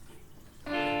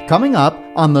Coming up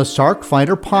on the Sarc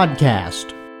Fighter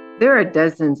podcast. There are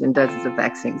dozens and dozens of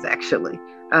vaccines, actually,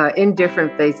 in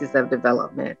different phases of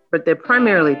development, but there are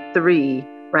primarily three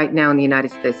right now in the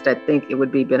United States that I think it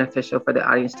would be beneficial for the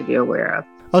audience to be aware of.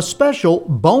 A special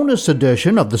bonus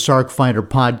edition of the Sarc Fighter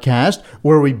podcast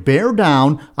where we bear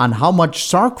down on how much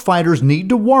Sarc fighters need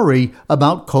to worry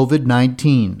about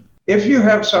COVID-19. If you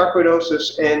have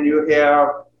sarcoidosis and you have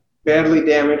badly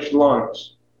damaged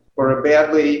lungs or a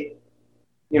badly,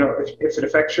 if it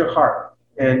affects your heart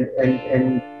and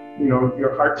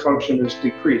your heart function is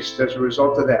decreased as a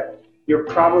result of that, you're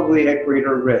probably at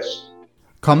greater risk.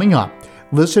 Coming up,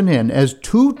 listen in as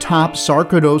two top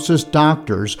sarcoidosis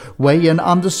doctors weigh in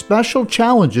on the special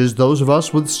challenges those of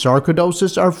us with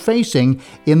sarcoidosis are facing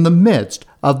in the midst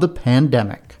of the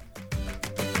pandemic.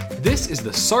 This is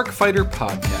the Sarc Fighter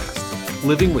podcast,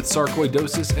 living with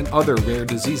sarcoidosis and other rare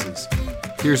diseases.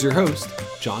 Here's your host,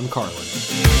 John Carlin.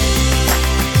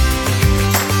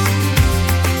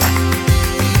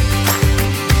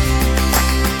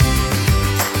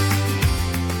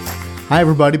 Hi,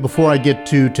 everybody. Before I get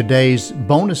to today's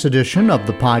bonus edition of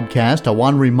the podcast, I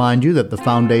want to remind you that the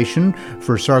Foundation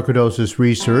for Sarcoidosis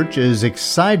Research is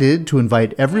excited to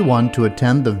invite everyone to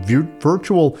attend the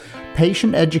virtual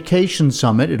Patient Education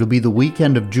Summit. It'll be the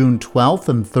weekend of June 12th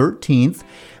and 13th.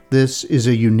 This is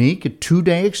a unique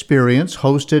two-day experience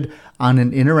hosted on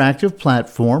an interactive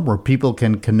platform where people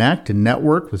can connect and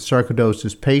network with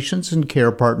sarcoidosis patients and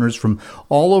care partners from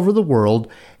all over the world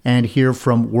and hear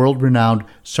from world-renowned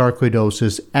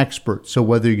sarcoidosis experts. So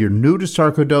whether you're new to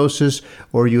sarcoidosis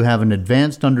or you have an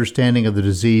advanced understanding of the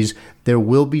disease, there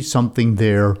will be something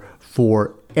there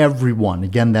for everyone.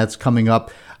 Again, that's coming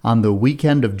up on the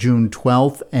weekend of June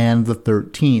 12th and the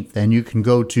 13th. And you can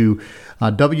go to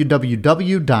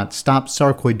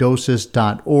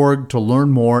www.stopsarcoidosis.org to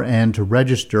learn more and to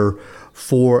register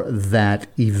for that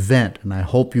event. And I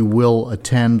hope you will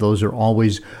attend. Those are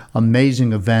always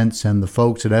amazing events, and the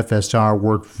folks at FSR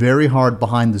work very hard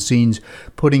behind the scenes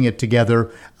putting it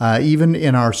together, even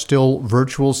in our still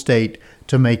virtual state,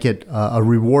 to make it a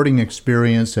rewarding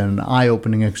experience and an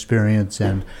eye-opening experience,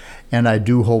 and I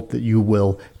do hope that you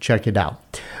will check it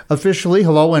out. Officially,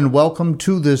 hello and welcome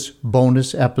to this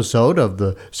bonus episode of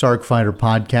the Sarc Fighter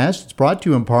podcast. It's brought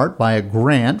to you in part by a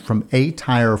grant from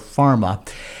aTyr Pharma.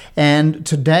 And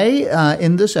today,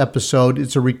 in this episode,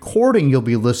 it's a recording you'll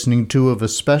be listening to of a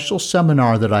special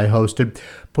seminar that I hosted,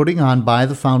 put on by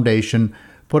the Foundation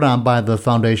for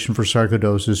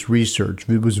Sarcoidosis Research.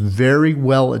 It was very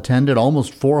well attended.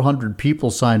 Almost 400 people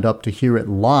signed up to hear it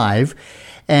live.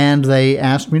 And they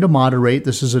asked me to moderate.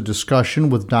 This is a discussion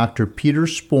with Dr. Peter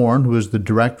Sporn, who is the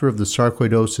director of the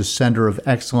Sarcoidosis Center of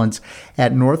Excellence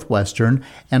at Northwestern,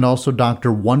 and also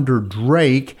Dr. Wonder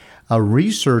Drake, a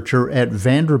researcher at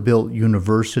Vanderbilt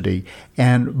University.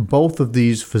 And both of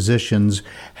these physicians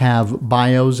have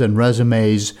bios and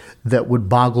resumes that would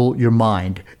boggle your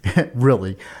mind,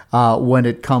 really, when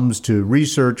it comes to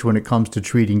research, when it comes to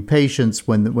treating patients,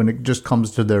 when it just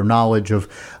comes to their knowledge of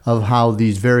how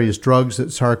these various drugs that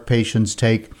Sarc patients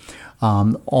take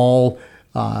all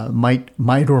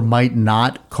might or might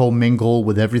not commingle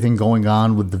with everything going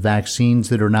on with the vaccines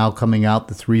that are now coming out,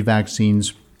 the three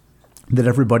vaccines that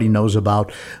everybody knows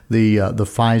about, the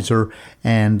Pfizer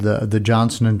and the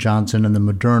Johnson & Johnson and the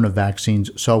Moderna vaccines.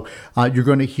 So you're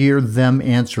going to hear them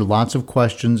answer lots of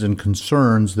questions and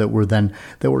concerns that were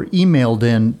emailed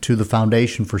in to the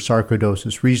Foundation for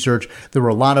Sarcoidosis Research. There were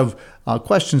a lot of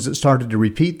questions that started to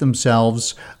repeat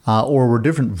themselves or were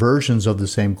different versions of the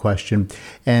same question.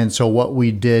 And so what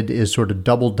we did is sort of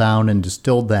double down and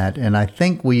distill that. And I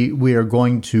think we are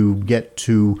going to get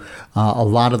to a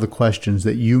lot of the questions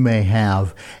that you may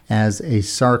have as a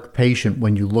Sarc patient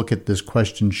when you look at this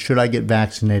question: should I get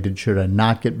vaccinated? Should I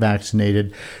not get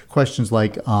vaccinated? Questions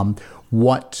like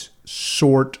what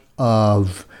sort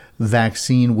of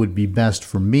vaccine would be best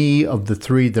for me of the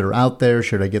three that are out there?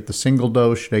 Should I get the single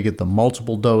dose? Should I get the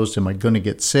multiple dose? Am I going to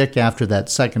get sick after that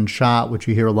second shot, which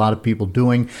you hear a lot of people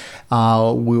doing?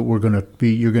 You're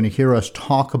going to hear us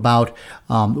talk about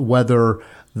whether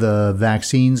the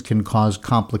vaccines can cause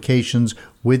complications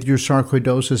with your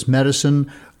sarcoidosis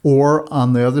medicine, or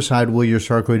on the other side, will your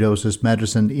sarcoidosis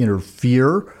medicine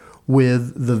interfere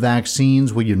with the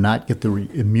vaccines? Will you not get the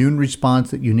immune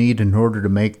response that you need in order to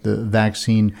make the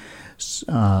vaccine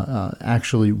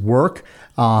actually work?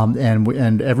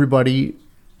 And everybody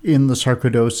in the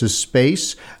sarcoidosis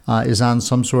space is on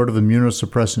some sort of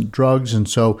immunosuppressant drugs. And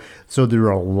so there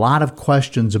are a lot of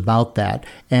questions about that.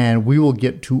 And we will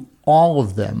get to all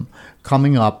of them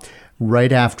coming up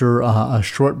right after a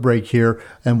short break here.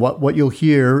 And what you'll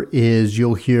hear is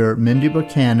Mindy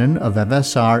Buchanan of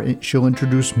FSR. She'll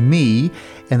introduce me,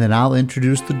 and then I'll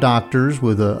introduce the doctors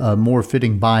with a more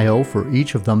fitting bio for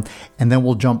each of them, and then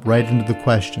we'll jump right into the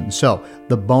questions. So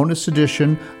the bonus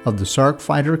edition of the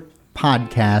SarcFighter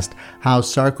podcast, How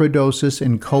Sarcoidosis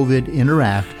and COVID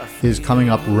Interact, is coming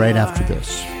up right after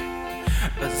this.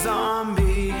 A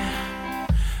zombie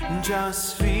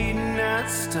just feeding and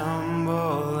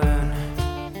stumbling.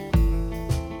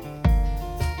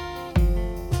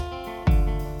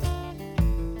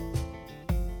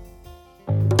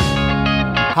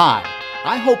 Hi,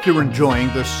 I hope you're enjoying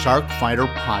the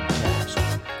SarcFighter podcast.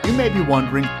 You may be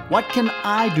wondering, what can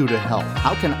I do to help?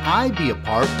 How can I be a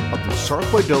part of the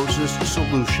sarcoidosis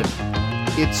solution?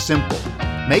 It's simple.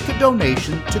 Make a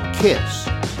donation to KISS,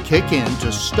 Kick In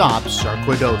to Stop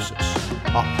Sarcoidosis.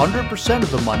 100%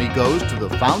 of the money goes to the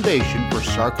Foundation for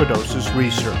Sarcoidosis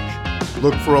Research.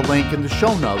 Look for a link in the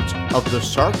show notes of the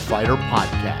SarcFighter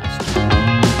podcast.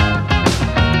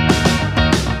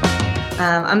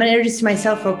 I'm going to introduce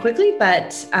myself real quickly,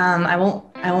 but I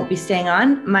won't be staying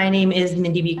on. My name is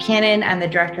Mindy Buchanan. I'm the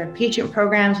Director of Patient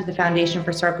Programs with the Foundation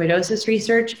for Sarcoidosis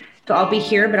Research. So I'll be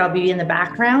here, but I'll be in the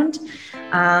background.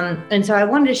 And so I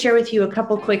wanted to share with you a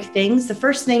couple quick things. The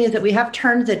first thing is that we have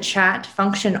turned the chat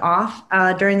function off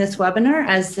during this webinar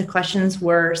as the questions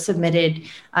were submitted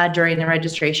during the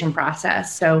registration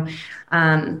process. So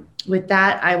with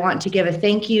that, I want to give a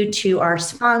thank you to our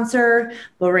sponsor,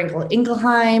 Boehringer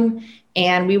Ingelheim.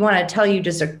 And we want to tell you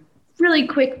just a really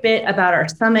quick bit about our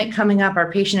summit coming up. Our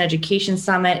Patient Education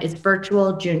Summit is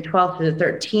virtual, June 12th to the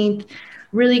 13th.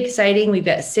 Really exciting. We've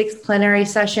got 6 plenary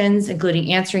sessions,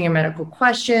 including answering your medical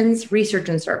questions, research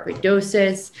in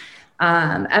sarcoidosis,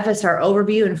 FSR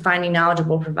overview, and finding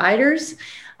knowledgeable providers.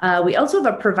 We also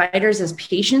have a providers as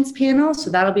patients panel, so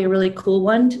that'll be a really cool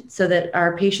one, so that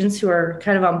our patients who are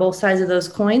kind of on both sides of those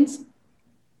coins.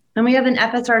 And we have an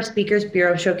FSR Speakers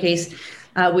Bureau showcase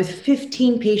with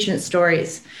 15 patient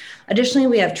stories. Additionally,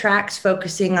 we have tracks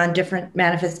focusing on different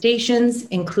manifestations,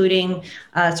 including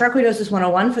Sarcoidosis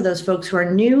 101 for those folks who are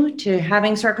new to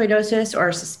having sarcoidosis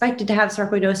or suspected to have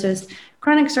sarcoidosis,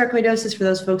 chronic sarcoidosis for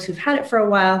those folks who've had it for a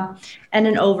while, and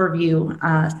an overview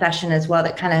session as well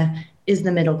that kind of is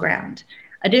the middle ground.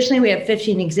 Additionally, we have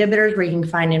 15 exhibitors where you can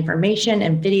find information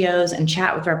and videos and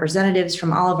chat with representatives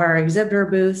from all of our exhibitor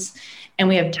booths. And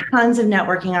we have tons of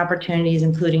networking opportunities,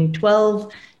 including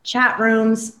 12 chat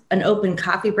rooms, an open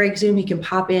coffee break Zoom. You can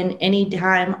pop in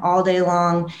anytime, all day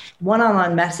long,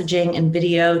 one-on-one messaging and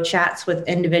video chats with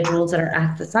individuals that are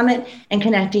at the summit and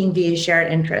connecting via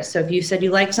shared interests. So if you said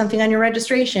you liked something on your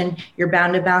registration, you're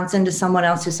bound to bounce into someone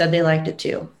else who said they liked it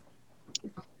too.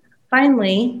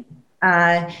 Finally,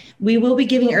 we will be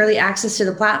giving early access to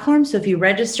the platform. So if you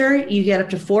register, you get up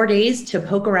to 4 days to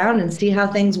poke around and see how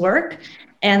things work.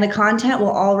 And the content will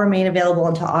all remain available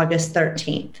until August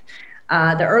 13th.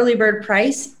 The early bird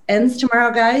price ends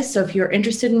tomorrow, guys. So if you're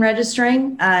interested in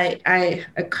registering, I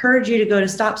encourage you to go to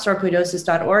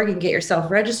stopsarcoidosis.org and get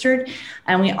yourself registered.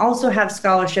 And we also have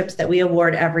scholarships that we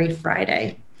award every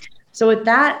Friday. So with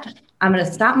that, I'm going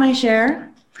to stop my share.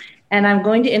 And I'm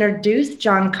going to introduce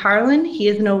John Carlin.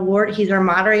 He's our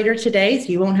moderator today, so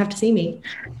you won't have to see me.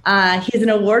 He's an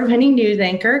award-winning news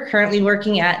anchor, currently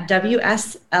working at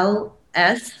WSLS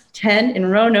 10 in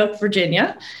Roanoke,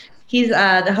 Virginia. He's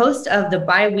the host of the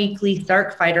bi-weekly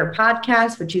SarcFighter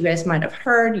podcast, which you guys might have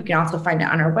heard. You can also find it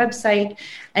on our website.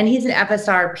 And he's an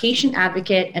FSR patient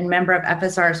advocate and member of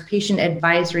FSR's Patient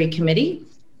Advisory Committee.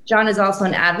 John is also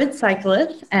an avid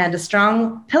cyclist and a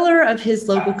strong pillar of his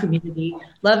local community,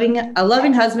 a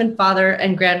loving husband, father,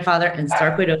 and grandfather, and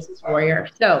sarcoidosis warrior.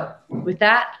 So with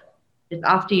that, it's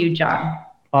off to you, John.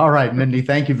 All right, Mindy,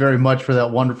 thank you very much for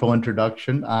that wonderful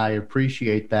introduction. I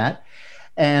appreciate that.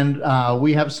 And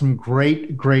we have some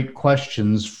great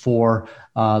questions for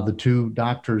the two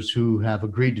doctors who have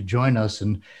agreed to join us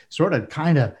and sort of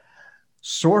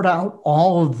sort out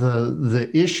all of the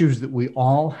issues that we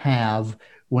all have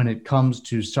when it comes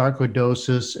to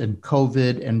sarcoidosis and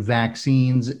COVID and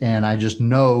vaccines. And I just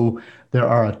know there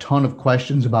are a ton of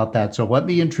questions about that. So let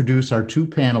me introduce our two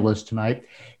panelists tonight.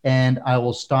 And I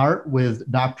will start with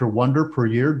Dr. Wonder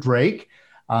Puryear Drake.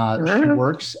 She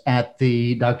works at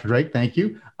Dr. Drake, thank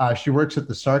you. She works at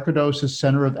the Sarcoidosis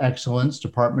Center of Excellence,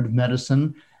 Department of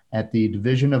Medicine at the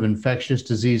Division of Infectious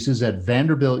Diseases at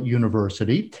Vanderbilt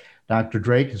University. Dr.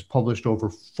 Drake has published over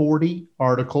 40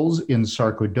 articles in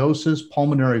sarcoidosis,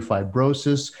 pulmonary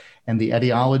fibrosis, and the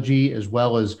etiology, as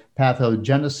well as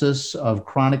pathogenesis of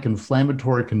chronic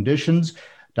inflammatory conditions.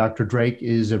 Dr. Drake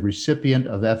is a recipient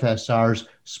of FSR's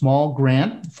small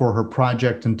grant for her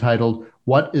project entitled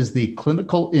What is the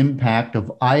clinical impact of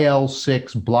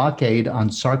IL-6 blockade on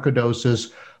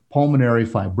sarcoidosis pulmonary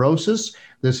fibrosis?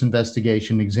 This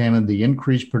investigation examined the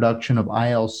increased production of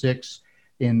IL-6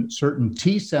 in certain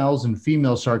T cells in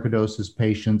female sarcoidosis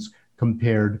patients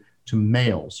compared to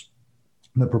males.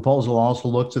 The proposal also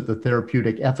looks at the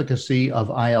therapeutic efficacy of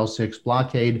IL-6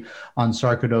 blockade on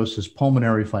sarcoidosis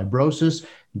pulmonary fibrosis.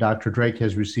 Dr. Drake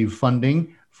has received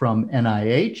funding from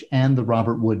NIH and the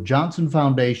Robert Wood Johnson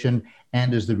Foundation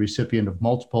and is the recipient of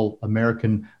multiple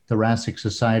American Thoracic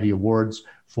Society Awards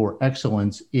for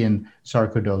excellence in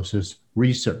sarcoidosis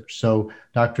research. So,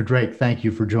 Dr. Drake, thank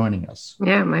you for joining us.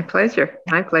 Yeah, my pleasure.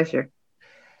 My pleasure.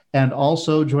 And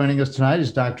also joining us tonight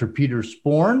is Dr. Peter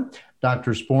Sporn.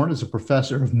 Dr. Sporn is a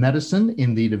professor of medicine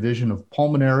in the Division of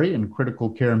Pulmonary and Critical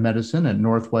Care Medicine at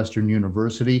Northwestern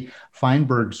University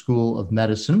Feinberg School of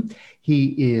Medicine.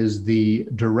 He is the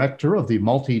director of the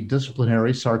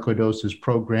Multidisciplinary Sarcoidosis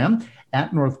Program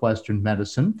at Northwestern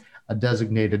Medicine, a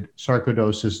designated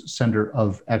Sarcoidosis Center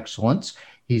of Excellence.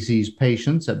 He sees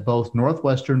patients at both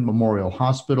Northwestern Memorial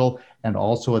Hospital and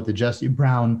also at the Jesse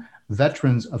Brown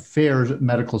Veterans Affairs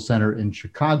Medical Center in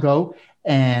Chicago.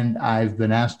 And I've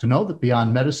been asked to know that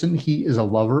beyond medicine, he is a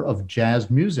lover of jazz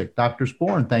music. Dr.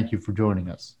 Sporn, thank you for joining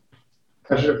us.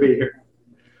 Pleasure to be here.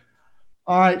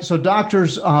 All right, so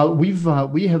doctors,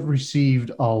 we have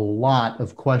received a lot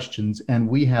of questions, and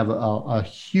we have a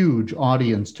huge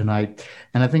audience tonight,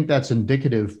 and I think that's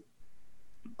indicative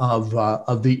of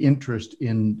the interest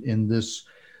in this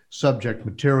subject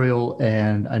material.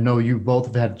 And I know you both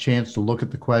have had a chance to look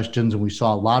at the questions, and we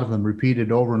saw a lot of them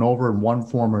repeated over and over in one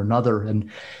form or another.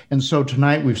 And so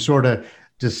tonight we've sort of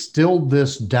distilled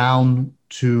this down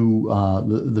to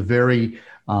the very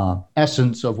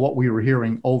essence of what we were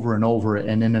hearing over and over.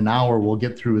 And in an hour, we'll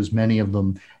get through as many of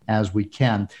them as we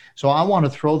can. So I want to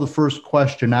throw the first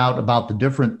question out about the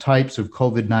different types of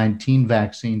COVID-19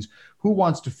 vaccines. Who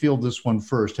wants to field this one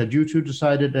first? Had you two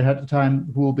decided ahead of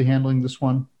time who will be handling this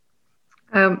one?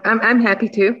 I'm happy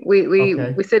to.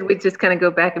 We said we'd just kind of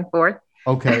go back and forth.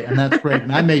 Okay, and that's great.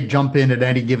 And I may jump in at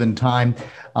any given time.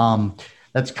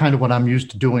 That's kind of what I'm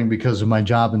used to doing because of my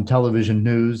job in television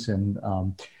news. And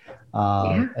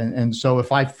so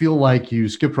if I feel like you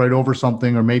skipped right over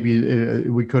something, or maybe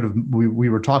we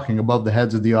were talking above the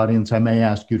heads of the audience, I may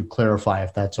ask you to clarify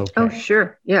if that's okay. Oh,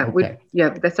 sure. Yeah, okay.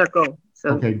 That's our goal. So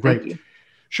okay, great.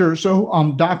 Sure.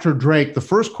 So, Dr. Drake, the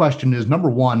first question is, number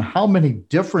one, how many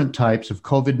different types of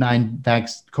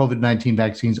COVID-19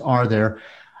 vaccines are there?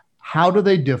 How do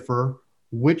they differ?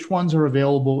 Which ones are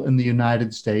available in the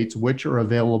United States? Which are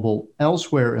available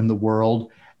elsewhere in the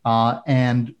world?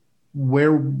 And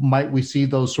where might we see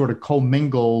those sort of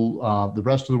commingle the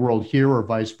rest of the world here or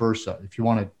vice versa? If you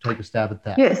want to take a stab at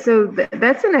that. Yeah, so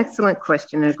that's an excellent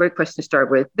question and a great question to start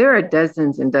with. There are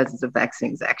dozens and dozens of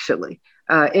vaccines actually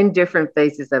in different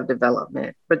phases of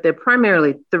development, but there are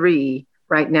primarily three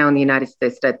right now in the United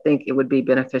States that I think it would be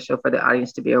beneficial for the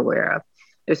audience to be aware of.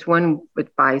 There's one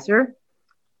with Pfizer,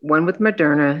 one with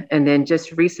Moderna, and then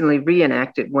just recently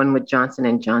reenacted one with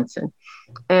Johnson & Johnson.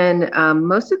 And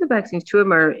most of the vaccines, two of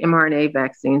them are mRNA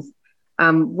vaccines.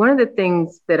 One of the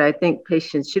things that I think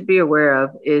patients should be aware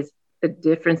of is the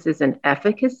differences in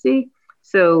efficacy.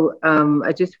 So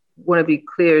I just want to be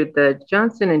clear, the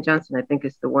Johnson & Johnson, I think,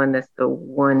 is the one that's the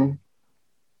one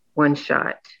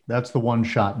shot. That's the one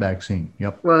shot vaccine.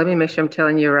 Yep. Well, let me make sure I'm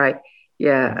telling you right.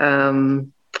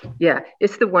 Yeah.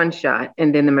 It's the one shot.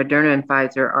 And then the Moderna and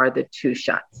Pfizer are the two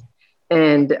shots.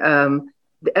 And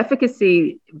the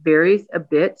efficacy varies a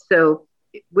bit. So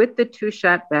with the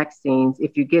two-shot vaccines,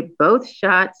 if you get both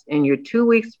shots and you're 2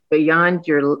 weeks beyond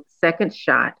your second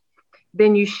shot,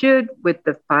 then you should, with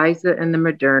the Pfizer and the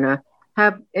Moderna,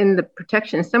 have in the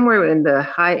protection somewhere in the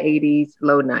high 80s,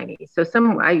 low 90s. So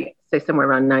I say somewhere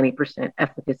around 90%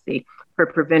 efficacy for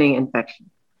preventing infection.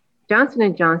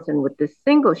 Johnson & Johnson with the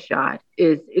single shot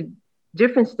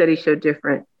different studies show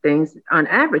different things. On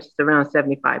average, it's around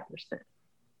 75%.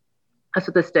 That's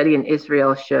what the study in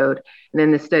Israel showed. And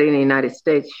then the study in the United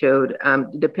States showed,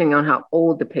 depending on how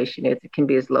old the patient is, it can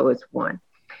be as low as 1.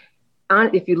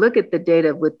 If you look at the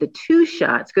data with the two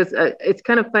shots, because it's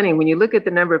kind of funny, when you look at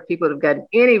the number of people that have gotten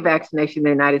any vaccination in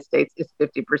the United States, it's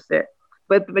 50%.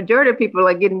 But the majority of people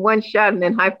are getting one shot and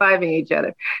then high-fiving each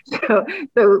other. So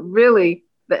really,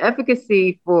 the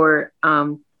efficacy for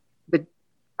the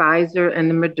Pfizer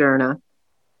and the Moderna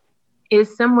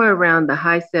is somewhere around the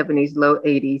high 70s, low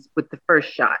 80s with the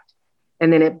first shot.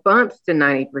 And then it bumps to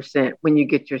 90% when you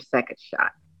get your second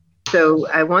shot. So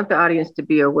I want the audience to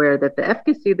be aware that the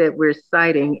efficacy that we're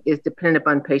citing is dependent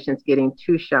upon patients getting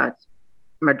two shots,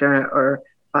 Moderna or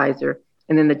Pfizer.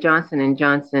 And then the Johnson &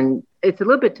 Johnson, it's a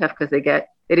little bit tough because they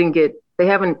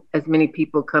haven't as many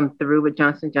people come through with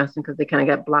Johnson & Johnson because they kind of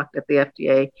got blocked at the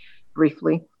FDA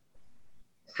briefly.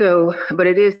 So, but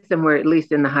it is somewhere at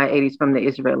least in the high 80s from the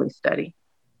Israeli study.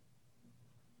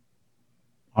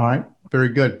 All right, very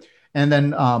good. And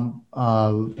then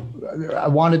I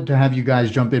wanted to have you guys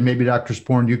jump in. Maybe Dr.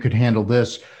 Sporn, you could handle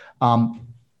this.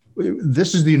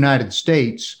 This is the United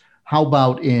States. How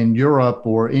about in Europe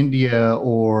or India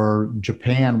or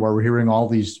Japan, where we're hearing all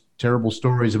these terrible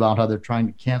stories about how they're trying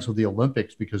to cancel the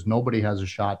Olympics because nobody has a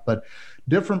shot? But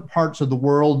different parts of the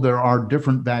world, there are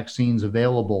different vaccines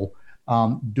available.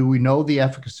 Do we know the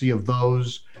efficacy of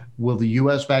those? Will the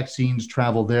U.S. vaccines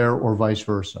travel there or vice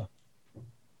versa?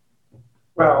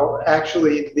 Well,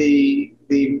 actually, the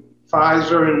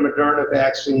Pfizer and Moderna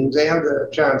vaccines and the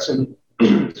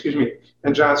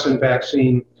Johnson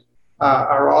vaccine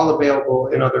are all available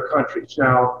in other countries.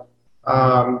 Now,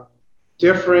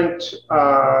 different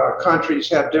countries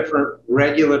have different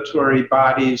regulatory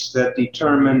bodies that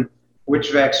determine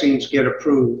which vaccines get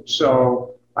approved.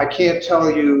 So I can't tell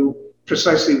you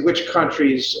precisely which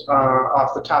countries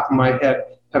off the top of my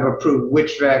head have approved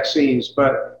which vaccines,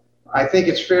 but I think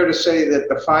it's fair to say that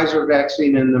the Pfizer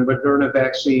vaccine and the Moderna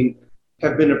vaccine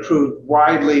have been approved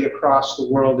widely across the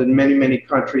world in many, many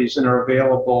countries and are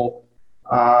available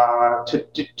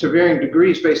to varying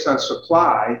degrees based on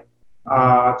supply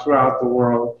throughout the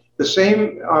world. The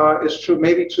same is true,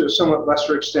 maybe to a somewhat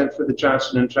lesser extent, for the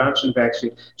Johnson & Johnson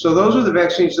vaccine. So those are the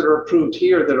vaccines that are approved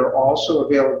here that are also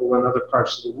available in other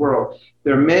parts of the world.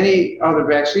 There are many other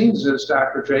vaccines, as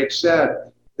Dr. Drake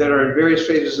said, that are in various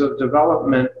phases of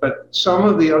development, but some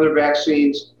of the other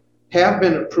vaccines have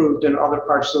been approved in other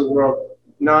parts of the world,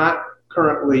 not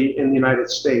currently in the United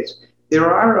States.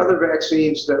 There are other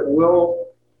vaccines that will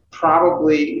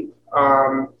probably,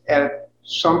 at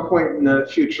some point in the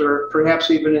future,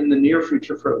 perhaps even in the near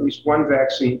future for at least one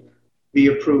vaccine, be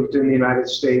approved in the United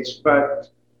States. But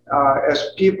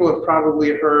as people have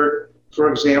probably heard, for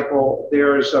example,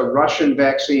 there's a Russian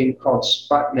vaccine called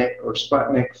Sputnik or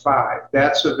Sputnik 5.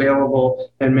 That's available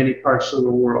in many parts of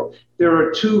the world. There are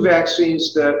two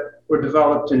vaccines that were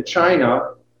developed in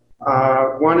China.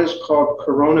 One is called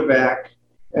Coronavac,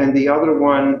 and the other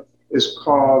one is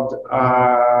called,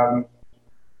 I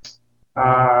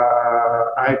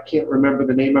can't remember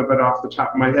the name of it off the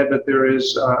top of my head, but there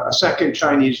is a second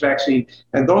Chinese vaccine.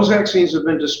 And those vaccines have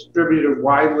been distributed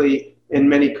widely in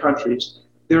many countries.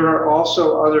 There are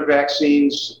also other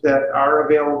vaccines that are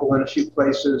available in a few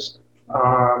places,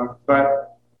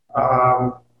 but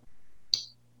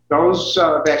those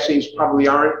vaccines probably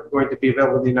aren't going to be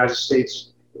available in the United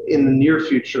States in the near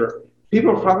future.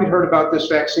 People have probably heard about this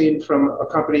vaccine from a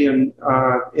company in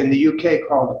the UK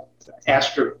called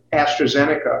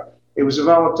AstraZeneca. It was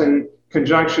developed in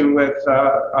conjunction with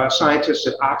scientists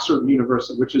at Oxford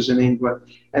University, which is in England.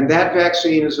 And that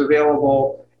vaccine is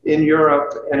available in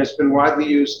Europe, and it's been widely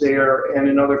used there and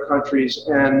in other countries.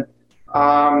 And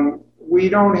we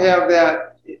don't have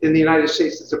that in the United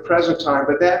States at the present time,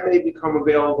 but that may become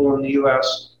available in the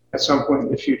US at some point in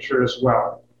the future as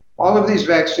well. All of these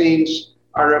vaccines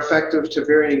are effective to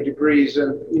varying degrees.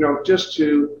 And, just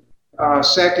to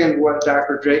second what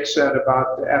Dr. Drake said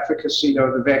about the efficacy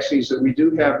of the vaccines that we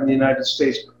do have in the United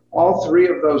States, all three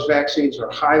of those vaccines are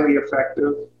highly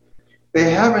effective. They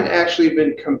haven't actually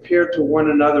been compared to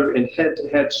one another in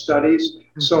head-to-head studies.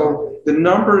 So the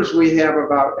numbers we have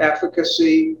about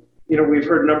efficacy, we've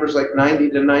heard numbers like 90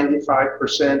 to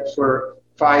 95% for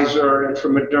Pfizer and for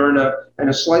Moderna, and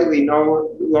a slightly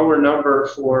lower number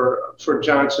for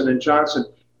Johnson & Johnson.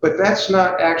 But that's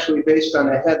not actually based on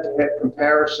a head-to-head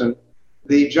comparison.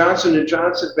 The Johnson &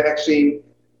 Johnson vaccine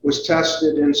was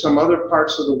tested in some other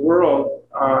parts of the world,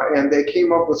 and they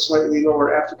came up with slightly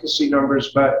lower efficacy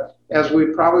numbers. But as we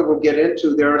probably will get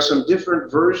into, there are some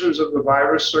different versions of the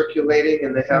virus circulating,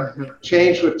 and they have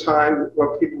changed with time,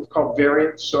 what people call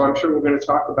variants. So I'm sure we're going to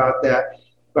talk about that.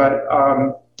 But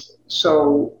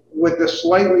so with the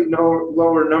slightly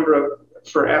lower number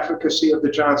for efficacy of the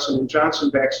Johnson &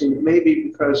 Johnson vaccine, it may be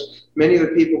because many of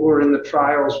the people who were in the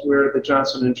trials where the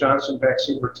Johnson & Johnson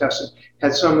vaccine were tested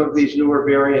had some of these newer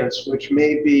variants, which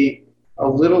may be a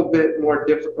little bit more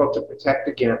difficult to protect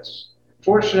against.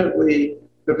 Fortunately,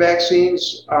 the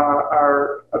vaccines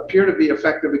appear to be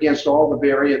effective against all the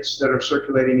variants that are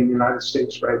circulating in the United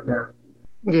States right now.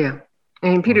 Yeah.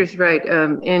 And Peter's right.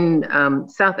 In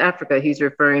South Africa, he's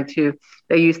referring to,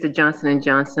 they use the Johnson &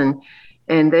 Johnson,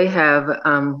 and they have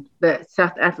the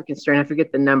South African strain, I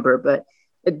forget the number, but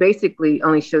it basically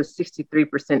only shows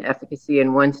 63% efficacy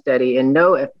in one study and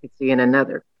no efficacy in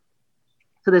another.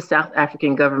 So the South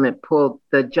African government pulled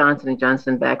the Johnson &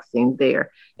 Johnson vaccine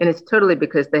there. And it's totally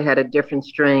because they had a different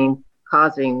strain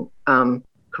causing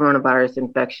coronavirus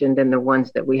infection than the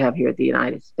ones that we have here in the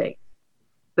United States.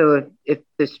 So if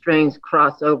the strains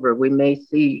cross over, we may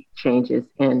see changes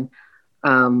in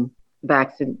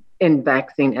vaccine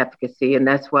efficacy. And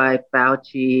that's why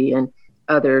Fauci and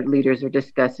other leaders are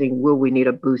discussing, will we need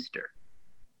a booster?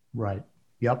 Right.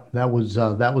 Yep. That was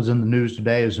in the news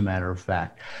today, as a matter of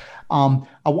fact. I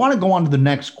want to go on to the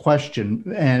next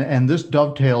question, and this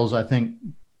dovetails, I think,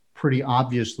 pretty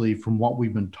obviously from what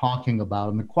we've been talking about.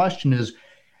 And the question is,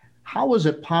 how is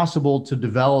it possible to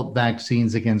develop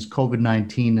vaccines against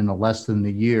COVID-19 in less than a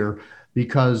year?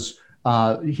 Because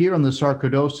here in the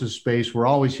sarcoidosis space, we're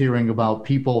always hearing about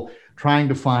people trying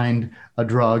to find a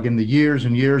drug in the years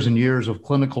and years and years of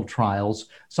clinical trials,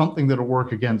 something that'll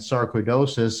work against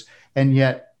sarcoidosis. And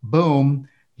yet, boom,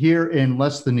 here in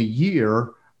less than a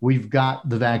year, we've got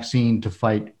the vaccine to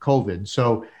fight COVID.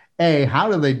 So A,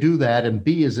 how do they do that? And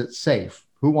B, is it safe?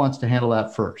 Who wants to handle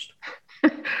that first?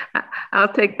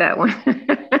 I'll take that one.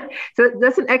 So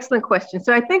that's an excellent question.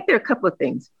 So I think there are a couple of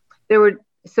things.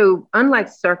 So unlike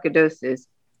sarcoidosis,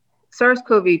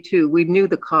 SARS-CoV-2, we knew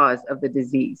the cause of the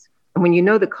disease. And when you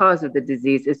know the cause of the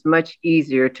disease, it's much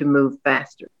easier to move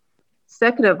faster.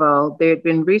 Second of all, there had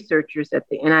been researchers at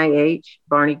the NIH,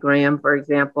 Barney Graham, for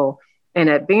example, and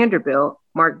at Vanderbilt,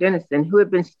 Mark Dennison, who had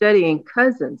been studying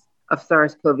cousins of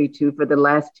SARS-CoV-2 for the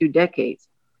last 2 decades.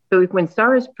 So when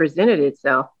SARS presented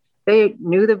itself, they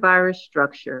knew the virus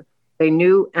structure. They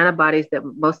knew antibodies that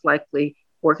would most likely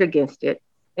work against it.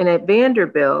 And at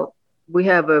Vanderbilt, we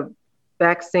have a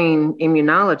vaccine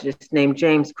immunologist named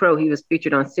James Crow. He was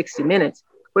featured on 60 Minutes,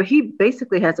 where he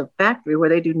basically has a factory where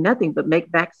they do nothing but make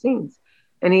vaccines.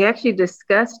 And he actually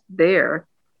discussed there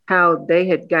how they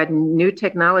had gotten new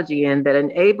technology in that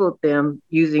enabled them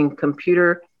using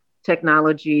computer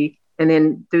technology. And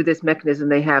then through this mechanism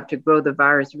they have to grow the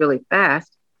virus really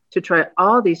fast to try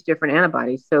all these different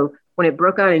antibodies. So when it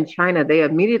broke out in China, they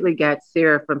immediately got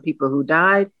sera from people who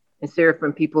died and sera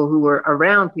from people who were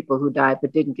around people who died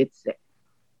but didn't get sick.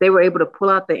 They were able to pull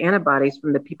out the antibodies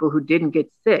from the people who didn't get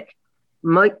sick,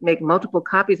 make multiple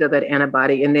copies of that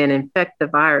antibody, and then infect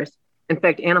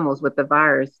animals with the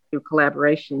virus through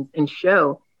collaborations and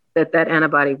show that that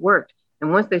antibody worked.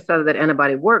 And once they saw that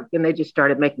antibody worked, then they just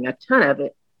started making a ton of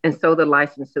it and sold the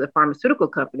license to the pharmaceutical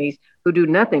companies who do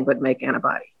nothing but make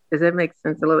antibodies. Does that make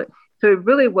sense a little bit? So it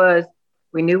really was,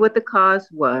 we knew what the cause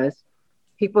was.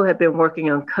 People have been working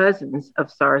on cousins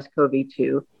of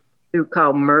SARS-CoV-2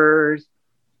 called MERS,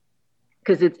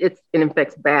 because it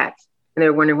infects bats. And they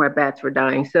were wondering why bats were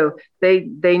dying. So they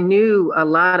knew a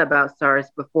lot about SARS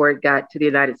before it got to the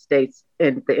United States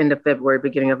at the end of February,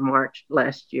 beginning of March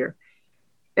last year.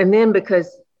 And then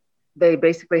because they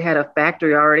basically had a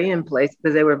factory already in place,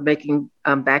 because they were making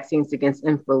vaccines against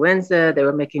influenza, they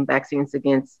were making vaccines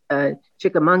against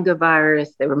chikungunya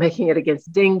virus, they were making it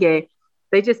against dengue.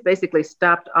 They just basically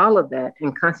stopped all of that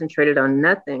and concentrated on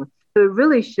nothing. So it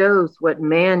really shows what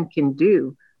man can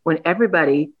do when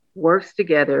everybody works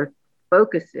together,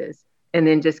 focuses, and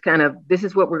then just kind of, this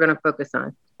is what we're going to focus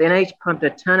on. The NIH pumped a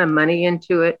ton of money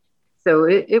into it. So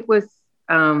it was,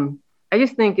 I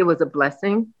just think it was a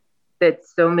blessing that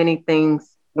so many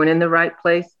things went in the right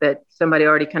place, that somebody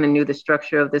already kind of knew the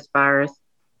structure of this virus.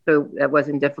 So that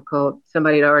wasn't difficult.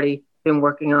 Somebody had already been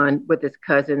working on with his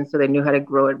cousin, so they knew how to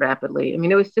grow it rapidly. I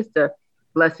mean, it was just a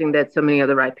blessing that so many of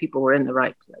the right people were in the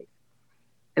right place.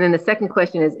 And then the second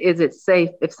question is it safe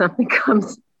if something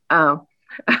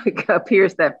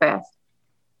appears that fast?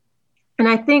 And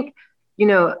I think,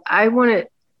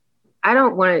 I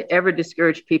don't want to ever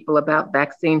discourage people about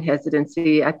vaccine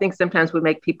hesitancy. I think sometimes we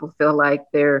make people feel like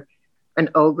they're an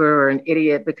ogre or an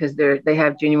idiot because they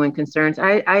have genuine concerns.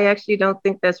 I actually don't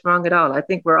think that's wrong at all. I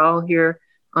think we're all here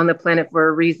on the planet for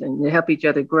a reason, to help each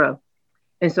other grow.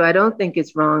 And so I don't think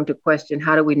it's wrong to question,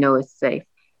 how do we know it's safe?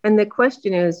 And the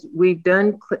question is, we've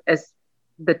done as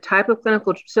the type of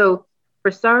clinical, so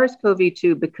for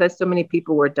SARS-CoV-2, because so many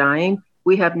people were dying,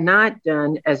 we have not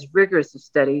done as rigorous of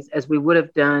studies as we would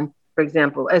have done, for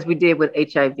example, as we did with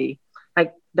HIV.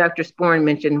 Like Dr. Sporn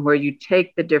mentioned, where you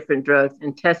take the different drugs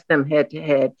and test them head to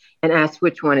head and ask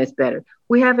which one is better.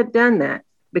 We haven't done that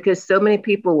because so many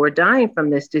people were dying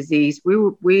from this disease.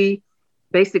 We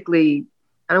basically,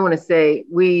 I don't want to say,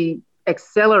 we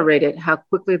accelerated how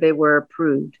quickly they were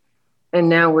approved. And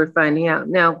now we're finding out.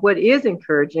 Now, what is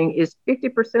encouraging is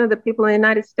 50% of the people in the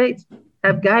United States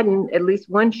have gotten at least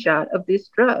one shot of this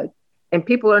drug. And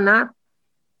people are not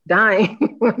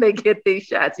dying when they get these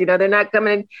shots. They're not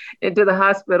coming into the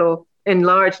hospital in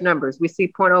large numbers. We see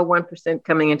 0.01%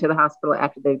 coming into the hospital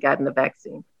after they've gotten the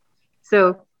vaccine.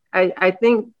 So I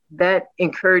think that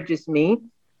encourages me.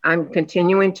 I'm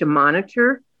continuing to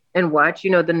monitor and watch. The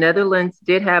Netherlands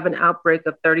did have an outbreak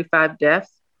of 35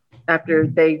 deaths after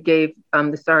they gave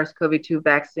the SARS-CoV-2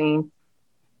 vaccine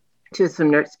to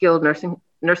some skilled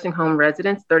nursing home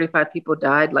residents. 35 people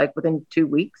died within 2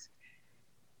 weeks.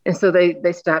 And so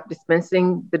they stopped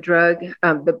dispensing the drug,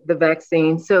 the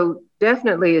vaccine. So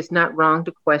definitely it's not wrong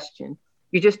to question.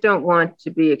 You just don't want to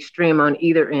be extreme on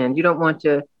either end. You don't want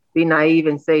to be naive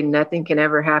and say nothing can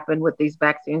ever happen with these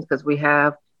vaccines because we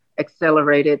have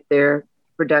accelerated their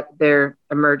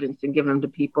emergence and given them to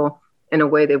people in a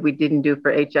way that we didn't do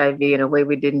for HIV, in a way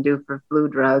we didn't do for flu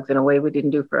drugs, in a way we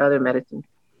didn't do for other medicines.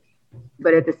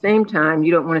 But at the same time,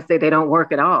 you don't want to say they don't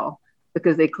work at all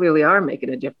because they clearly are making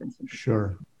a difference.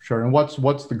 Sure. And what's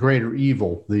the greater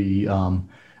evil, the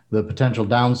potential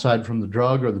downside from the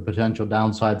drug or the potential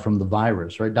downside from the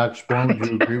virus, right? Dr. Sporn, would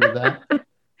you agree with that?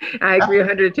 I agree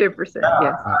 110%.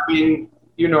 Yes. I mean,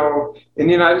 in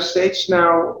the United States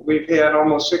now, we've had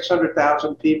almost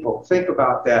 600,000 people. Think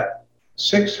about that.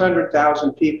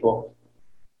 600,000 people.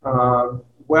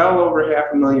 Well over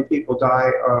 500,000 people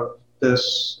die of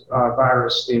this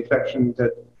virus, the infection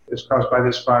that is caused by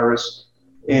this virus,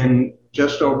 in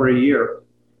just over a year.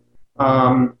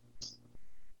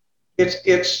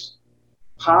 It's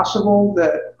possible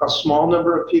that a small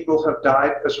number of people have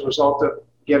died as a result of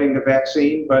getting the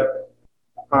vaccine, but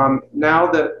now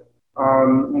that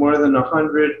more than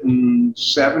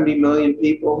 170 million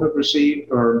people have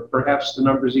received, or perhaps the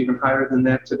number is even higher than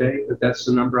that today, but that's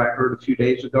the number I heard a few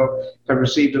days ago, have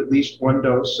received at least one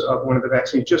dose of one of the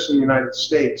vaccines just in the United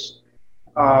States.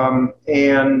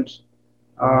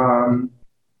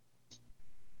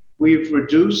 We've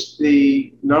reduced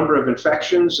the number of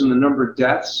infections and the number of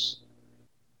deaths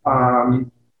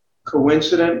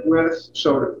coincident with,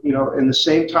 in the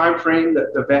same time frame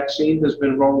that the vaccine has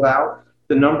been rolled out,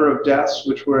 the number of deaths,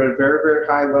 which were at a very, very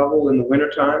high level in the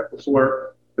wintertime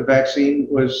before the vaccine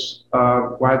was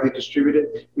widely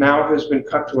distributed, now has been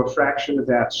cut to a fraction of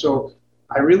that. So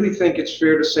I really think it's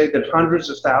fair to say that hundreds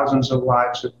of thousands of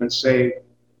lives have been saved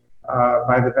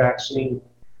by the vaccine.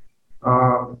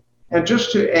 And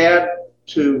just to add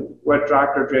to what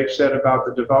Dr. Drake said about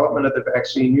the development of the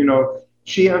vaccine,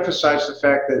 she emphasized the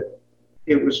fact that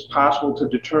it was possible to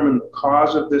determine the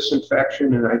cause of this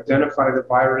infection and identify the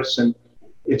virus and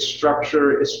its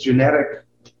structure, its genetic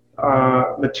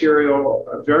material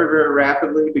very, very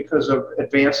rapidly because of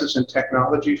advances in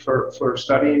technology for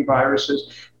studying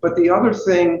viruses. But the other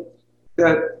thing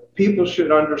that people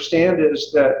should understand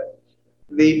is that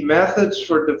the methods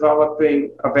for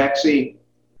developing a vaccine,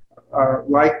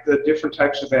 like the different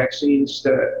types of vaccines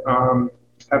that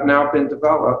have now been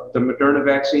developed, the Moderna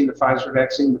vaccine, the Pfizer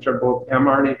vaccine, which are both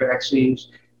mRNA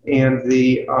vaccines, and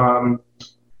the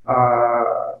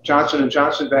Johnson &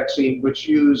 Johnson vaccine, which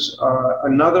use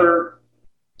another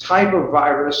type of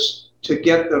virus to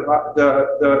get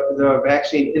the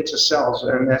vaccine into cells,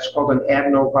 and that's called an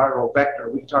adenoviral vector.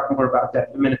 We can talk more about that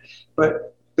in a minute.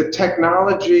 But the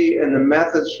technology and the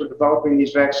methods for developing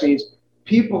these vaccines,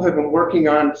 people have been working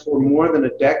on for more than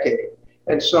a decade.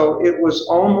 And so it was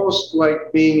almost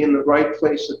like being in the right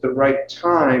place at the right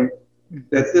time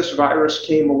that this virus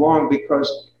came along,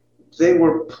 because they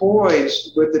were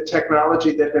poised with the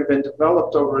technology that had been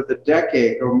developed over the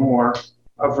decade or more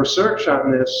of research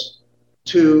on this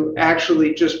to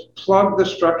actually just plug the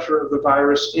structure of the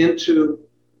virus into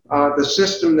the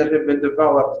system that had been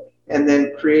developed and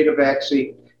then create a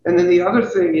vaccine. And then the other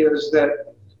thing is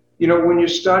that, when you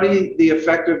study the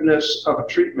effectiveness of a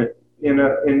treatment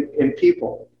in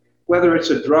people, whether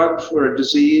it's a drug for a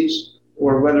disease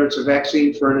or whether it's a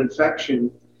vaccine for an infection,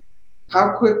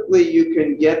 how quickly you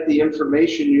can get the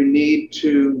information you need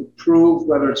to prove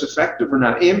whether it's effective or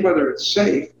not and whether it's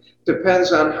safe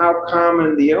depends on how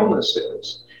common the illness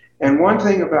is. And one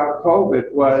thing about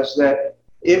COVID was that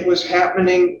it was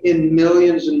happening in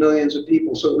millions and millions of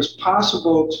people. So it was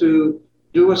possible to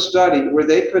do a study where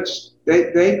they could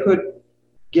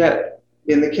get,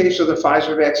 in the case of the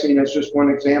Pfizer vaccine as just one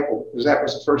example, because that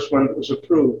was the first one that was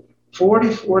approved,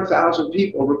 44,000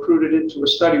 people recruited into a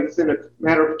study within a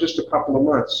matter of just a couple of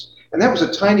months. And that was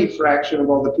a tiny fraction of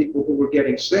all the people who were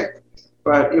getting sick.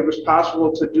 But it was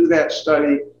possible to do that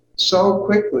study so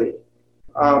quickly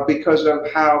because of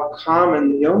how common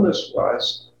the illness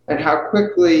was and how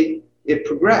quickly it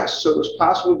progressed. So it was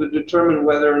possible to determine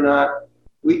whether or not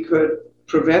we could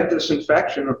prevent this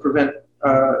infection or prevent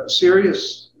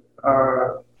serious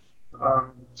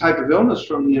type of illness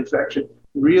from the infection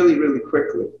really, really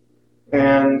quickly.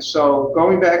 And so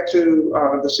going back to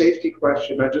the safety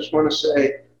question, I just want to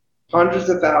say hundreds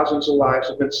of thousands of lives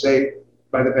have been saved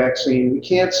by the vaccine. We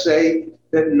can't say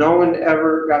that no one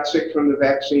ever got sick from the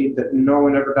vaccine, that no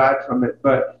one ever died from it,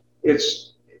 but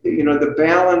it's, the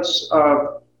balance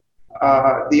of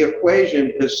the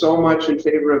equation is so much in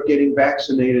favor of getting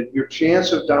vaccinated. Your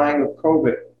chance of dying of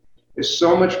COVID is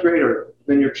so much greater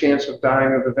than your chance of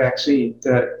dying of the vaccine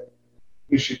that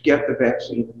you should get the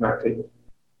vaccine, in my opinion.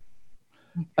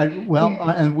 And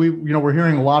we're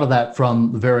hearing a lot of that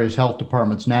from the various health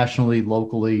departments, nationally,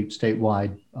 locally,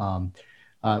 statewide.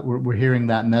 We're hearing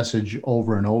that message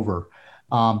over and over.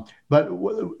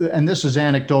 And this is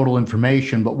anecdotal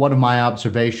information, but one of my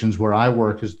observations where I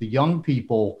work is the young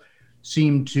people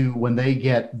seem to, when they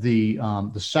get the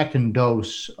second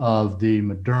dose of the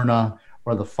Moderna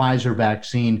or the Pfizer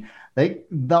vaccine, a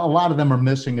lot of them are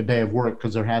missing a day of work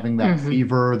because they're having that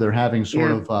fever, they're having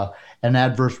sort of an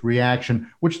adverse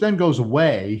reaction, which then goes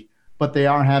away, but they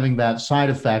are having that side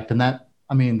effect. And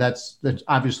that's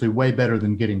obviously way better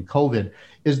than getting COVID.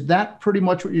 Is that pretty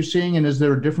much what you're seeing? And is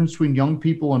there a difference between young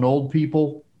people and old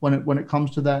people when it comes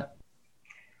to that?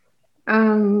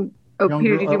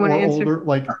 Peter, did you want to answer? Older?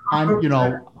 Like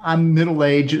I'm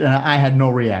middle-aged and I had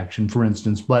no reaction, for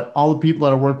instance, but all the people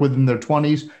that I work with in their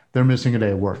 20s, they're missing a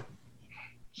day of work.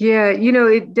 Yeah,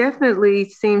 it definitely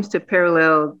seems to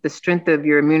parallel the strength of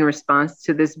your immune response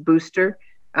to this booster.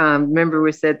 Remember,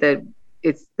 we said that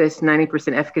this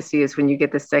 90% efficacy is when you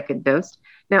get the second dose.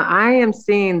 Now, I am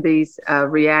seeing these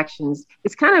reactions.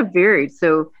 It's kind of varied.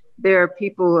 So there are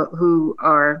people who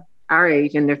are our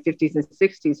age in their 50s and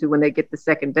 60s who, when they get the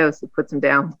second dose, it puts them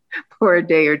down for a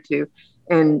day or two.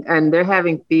 And they're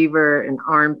having fever and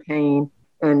arm pain,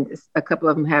 and a couple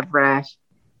of them have rash.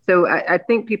 So I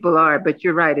think people are, but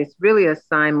you're right. It's really a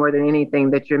sign more than anything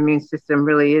that your immune system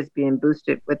really is being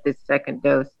boosted with this second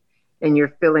dose, and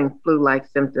you're feeling flu-like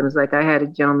symptoms. Like I had a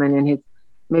gentleman in his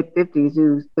mid-50s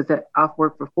who was off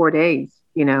work for 4 days.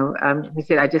 He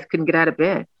said, I just couldn't get out of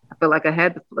bed. I felt like I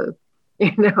had the flu.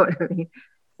 You know what I mean?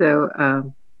 So.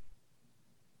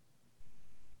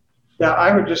 Yeah,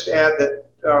 I would just add that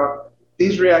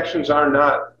these reactions are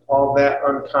not all that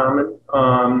uncommon.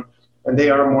 And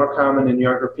they are more common in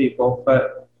younger people,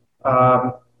 but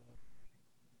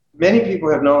many people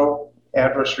have no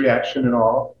adverse reaction at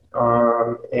all.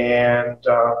 And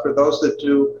for those that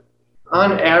do,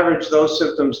 on average, those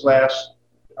symptoms last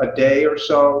a day or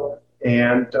so.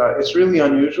 And it's really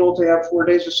unusual to have 4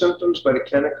 days of symptoms, but it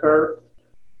can occur.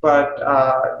 But,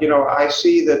 I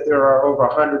see that there are over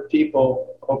 100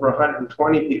 people, over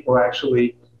 120 people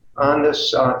actually on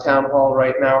this town hall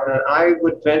right now. And I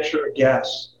would venture a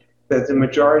guess that the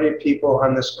majority of people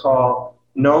on this call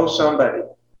know somebody,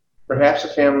 perhaps a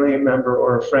family member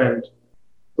or a friend,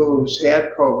 who's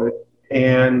had COVID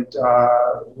and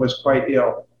was quite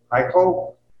ill. I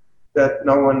hope that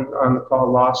no one on the call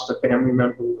lost a family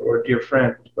member or a dear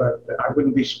friend, but I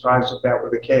wouldn't be surprised if that were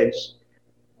the case.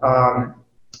 That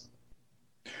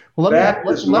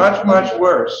is much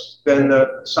worse than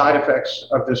the side effects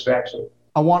of this vaccine.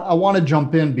 I want to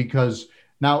jump in because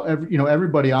now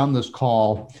everybody on this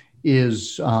call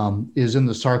is in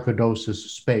the sarcoidosis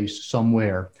space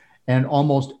somewhere, and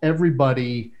almost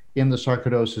everybody in the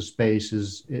sarcoidosis space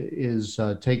is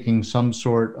taking some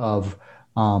sort of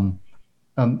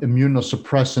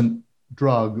immunosuppressant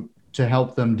drug to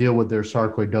help them deal with their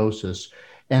sarcoidosis.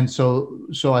 And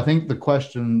so I think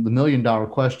the million-dollar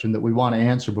question that we want to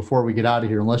answer before we get out of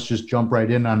here, and let's just jump right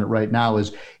in on it right now,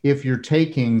 is if you're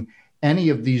taking any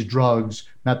of these drugs,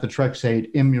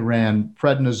 methotrexate, Imuran,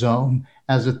 prednisone,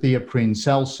 azathioprine,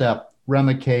 Cellcept,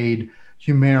 Remicade,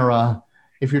 Humira,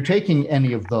 if you're taking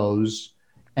any of those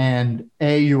and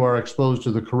A, you are exposed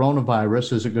to the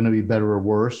coronavirus, is it going to be better or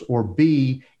worse? Or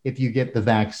B, if you get the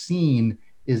vaccine,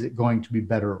 is it going to be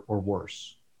better or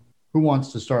worse? Who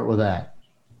wants to start with that?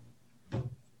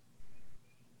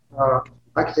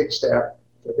 I can take a stab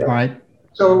at that. All right.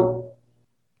 So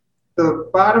the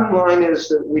bottom line is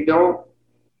that we don't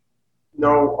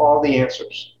know all the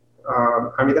answers.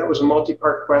 That was a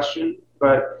multi-part question,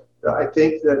 but I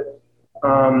think that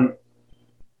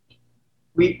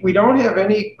we don't have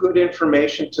any good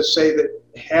information to say that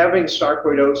having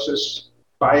sarcoidosis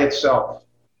by itself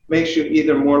makes you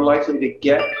either more likely to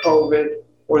get COVID,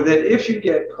 or that if you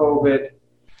get COVID,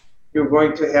 you're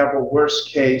going to have a worse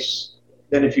case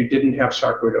than if you didn't have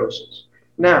sarcoidosis.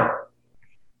 Now,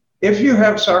 if you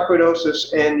have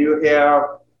sarcoidosis and you have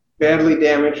badly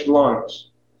damaged lungs,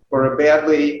 or a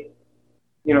badly,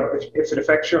 if it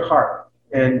affects your heart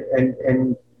and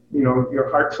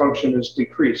your heart function is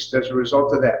decreased as a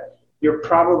result of that, you're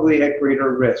probably at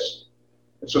greater risk.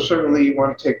 And so certainly you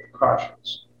want to take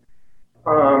precautions.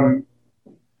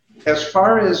 As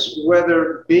far as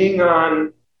whether being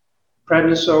on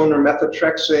prednisone or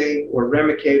methotrexate or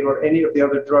Remicade or any of the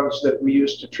other drugs that we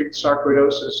use to treat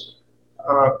sarcoidosis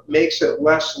makes it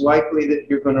less likely that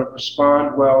you're going to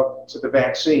respond well to the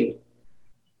vaccine.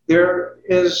 There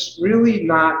is really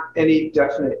not any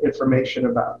definite information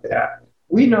about that.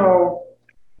 We know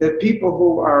that people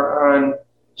who are on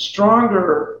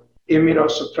stronger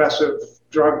immunosuppressive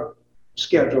drug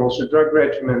schedules or drug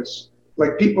regimens,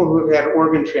 like people who have had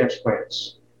organ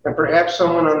transplants, and perhaps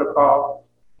someone on the call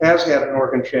has had an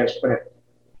organ transplant,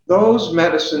 those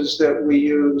medicines that we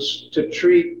use to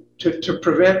treat, to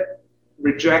prevent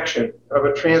rejection of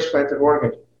a transplanted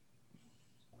organ,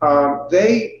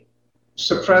 they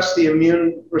suppress the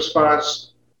immune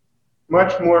response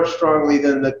much more strongly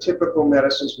than the typical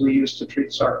medicines we use to treat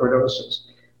sarcoidosis.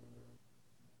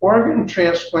 Organ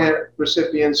transplant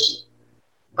recipients,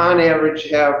 on average,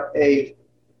 have a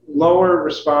lower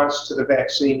response to the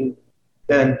vaccine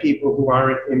than people who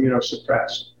aren't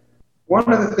immunosuppressed.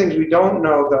 One of the things we don't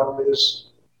know, though,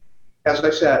 is, as I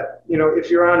said, if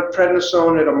you're on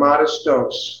prednisone at a modest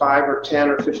dose, 5 or 10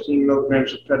 or 15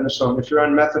 milligrams of prednisone, if you're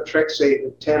on methotrexate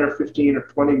at 10 or 15 or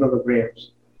 20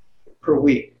 milligrams per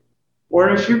week, or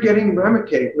if you're getting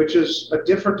Remicade, which is a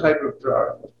different type of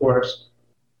drug, of course,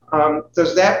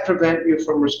 does that prevent you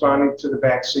from responding to the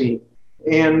vaccine?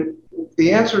 And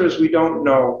the answer is we don't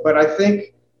know, but I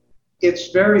think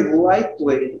it's very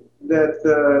likely that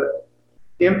the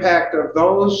impact of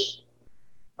those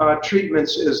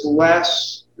treatments is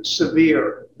less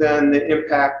severe than the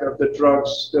impact of the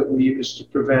drugs that we use to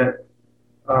prevent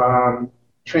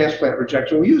transplant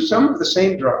rejection. We use some of the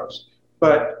same drugs,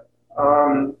 but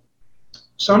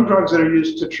some drugs that are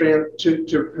used to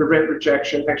prevent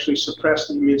rejection actually suppress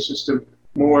the immune system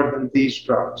more than these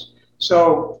drugs.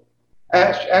 So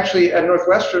actually at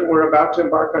Northwestern, we're about to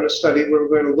embark on a study where we're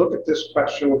going to look at this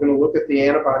question. We're going to look at the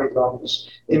antibody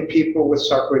levels in people with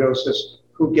sarcoidosis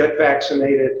who get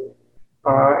vaccinated,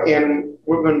 and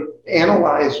we're going to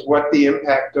analyze what the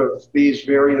impact of these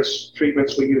various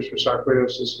treatments we use for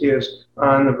sarcoidosis is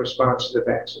on the response to the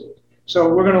vaccine. So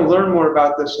we're going to learn more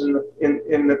about this in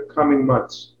the coming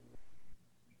months.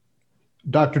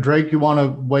 Dr. Drake, you want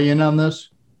to weigh in on this?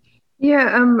 Yeah,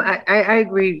 I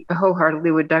agree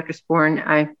wholeheartedly with Dr. Sporn.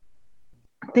 I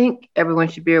think everyone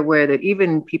should be aware that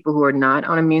even people who are not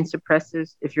on immune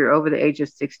suppressants, if you're over the age of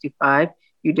 65,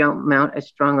 you don't mount as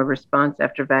strong a response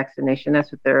after vaccination.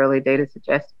 That's what the early data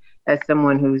suggests, as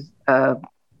someone who's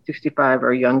 65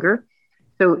 or younger.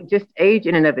 So just age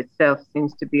in and of itself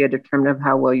seems to be a determinant of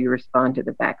how well you respond to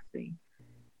the vaccine.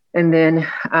 And then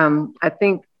I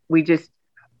think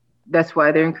that's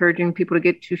why they're encouraging people to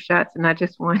get 2 shots and not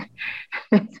just 1.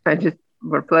 So I just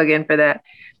want to plug in for that.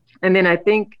 And then I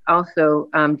think also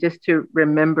just to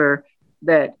remember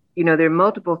that, there are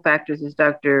multiple factors, as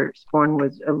Dr. Sporn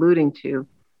was alluding to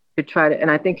try to, and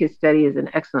I think his study is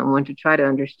an excellent one to try to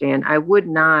understand. I would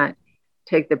not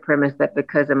take the premise that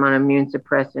because I'm on immune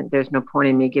suppressant, there's no point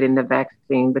in me getting the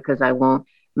vaccine because I won't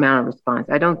mount a response.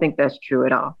 I don't think that's true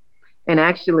at all. And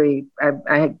actually,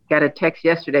 I got a text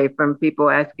yesterday from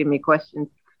people asking me questions.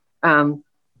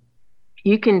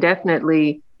 You can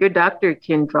definitely, your doctor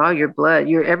can draw your blood,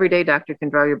 your everyday doctor can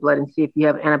draw your blood and see if you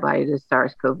have antibody to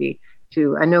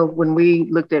SARS-CoV-2. I know when we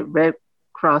looked at Red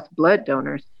Cross blood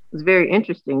donors, it was very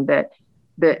interesting that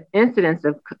the incidence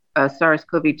of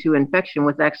SARS-CoV-2 infection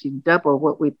was actually double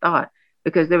what we thought,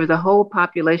 because there was a whole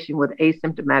population with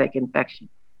asymptomatic infection.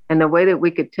 And the way that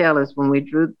we could tell is when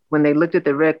they looked at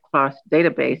the Red Cross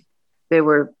database, there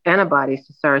were antibodies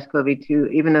to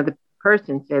SARS-CoV-2, even though the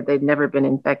person said they'd never been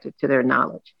infected to their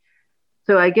knowledge.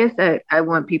 So I guess I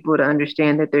want people to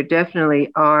understand that there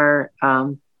definitely are,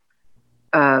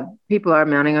 people are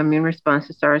mounting an immune response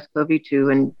to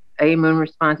SARS-CoV-2, and an immune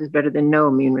response is better than no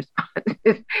immune response,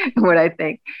 is what I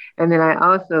think. And then I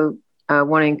also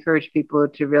want to encourage people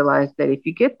to realize that if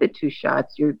you get the 2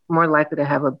 shots, you're more likely to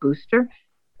have a booster,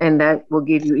 and that will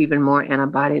give you even more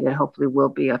antibody that hopefully will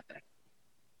be effective.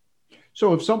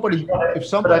 So if somebody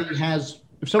has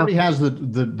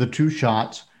the 2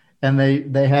 shots and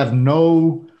they have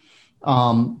no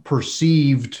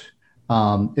perceived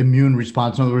immune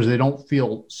response, in other words, they don't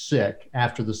feel sick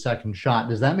after the second shot,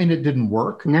 does that mean it didn't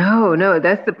work? No,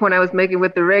 that's the point I was making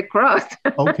with the Red Cross.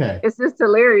 Okay. It's just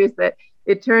hilarious that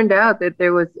it turned out that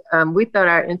there was, we thought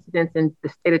our incidence in the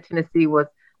state of Tennessee was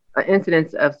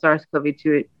incidence of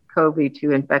SARS-CoV-2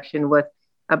 infection was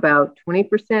about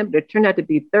 20%, but it turned out to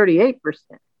be 38%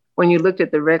 when you looked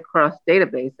at the Red Cross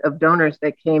database of donors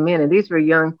that came in. And these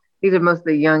are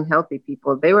mostly young, healthy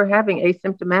people. They were having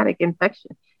asymptomatic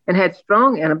infection. and had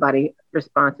strong antibody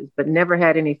responses, but never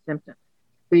had any symptoms.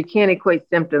 So you can't equate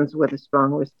symptoms with a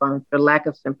strong response or lack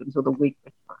of symptoms with a weak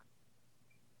response.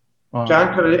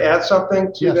 John, could I add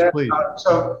something to yes, that? Please.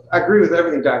 So I agree with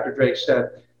everything Dr. Drake said.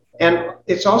 And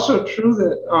it's also true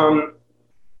that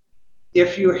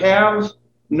if you have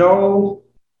no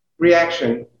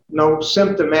reaction, no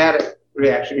symptomatic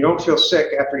reaction, you don't feel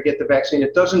sick after you get the vaccine,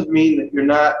 it doesn't mean that you're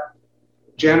not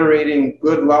generating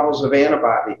good levels of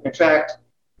antibody. In fact,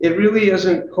 it really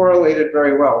isn't correlated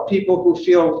very well. People who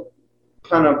feel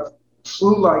kind of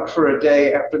flu-like for a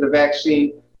day after the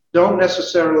vaccine don't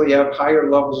necessarily have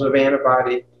higher levels of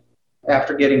antibody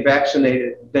after getting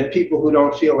vaccinated than people who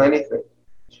don't feel anything.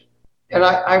 And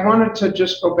I wanted to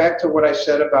just go back to what I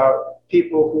said about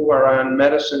people who are on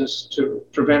medicines to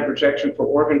prevent rejection for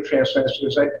organ transplants,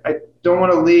 because I don't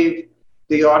want to leave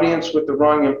the audience with the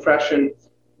wrong impression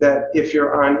that if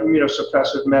you're on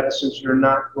immunosuppressive medicines, you're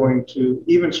not going to,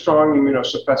 even strong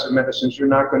immunosuppressive medicines, you're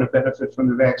not going to benefit from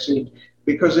the vaccine.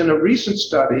 Because in a recent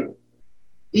study,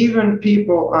 even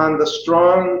people on the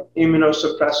strong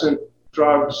immunosuppressant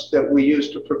drugs that we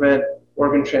use to prevent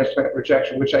organ transplant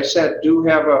rejection, which I said do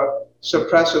have a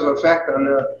suppressive effect on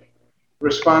the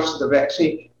response to the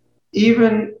vaccine,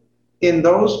 even in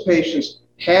those patients,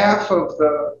 half of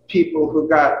the people who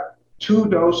got 2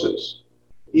 doses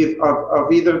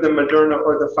of either the Moderna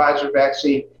or the Pfizer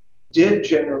vaccine did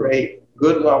generate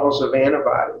good levels of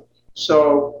antibody.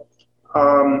 So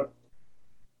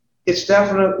it's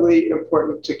definitely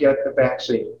important to get the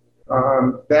vaccine.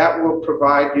 That will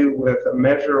provide you with a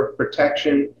measure of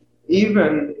protection,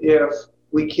 even if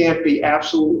we can't be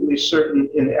absolutely certain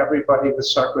in everybody with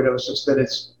sarcoidosis that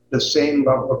it's the same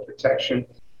level of protection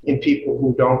in people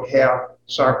who don't have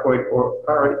sarcoid or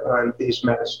aren't on these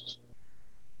medicines.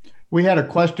 We had a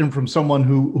question from someone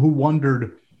who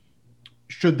wondered,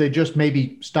 should they just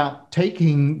maybe stop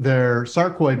taking their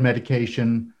sarcoid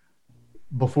medication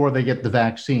before they get the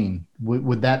vaccine?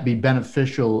 Would that be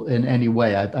beneficial in any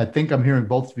way? I think I'm hearing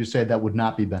both of you say that would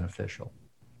not be beneficial.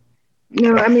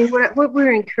 No, I mean, what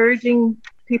we're encouraging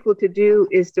people to do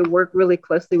is to work really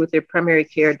closely with their primary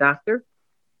care doctor.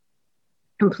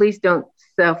 And please don't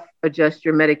self-adjust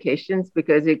your medications,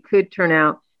 because it could turn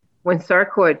out when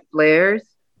sarcoid flares,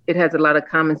 it has a lot of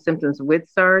common symptoms with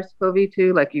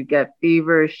SARS-CoV-2, like you get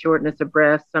fever, shortness of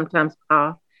breath, sometimes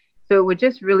cough. So it would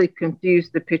just really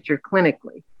confuse the picture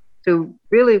clinically. So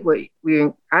really what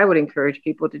I would encourage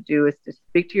people to do is to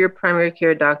speak to your primary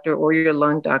care doctor or your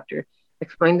lung doctor,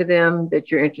 explain to them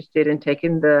that you're interested in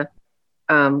taking the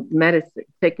medicine,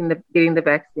 getting the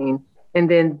vaccine, and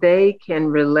then they can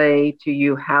relay to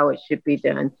you how it should be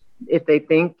done. If they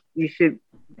think you should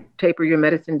taper your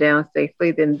medicine down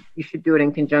safely, then you should do it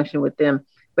in conjunction with them.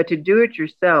 But to do it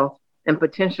yourself and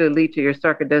potentially lead to your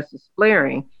sarcoidosis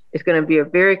flaring is going to be a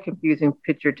very confusing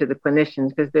picture to the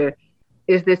clinicians, because there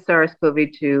is this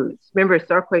SARS-CoV-2. Remember,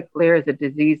 sarcoid flare is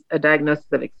a diagnosis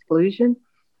of exclusion,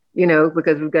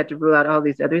 because we've got to rule out all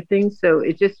these other things. So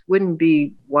it just wouldn't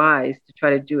be wise to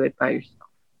try to do it by yourself.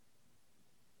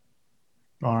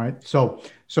 All right. So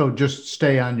just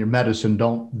stay on your medicine.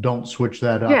 Don't switch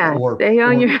that up. Yeah, stay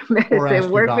on your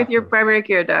medicine. Work with your primary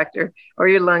care doctor or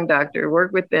your lung doctor.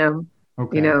 Work with them.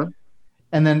 Okay.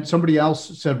 And then somebody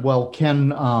else said, well,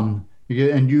 can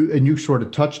and you sort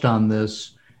of touched on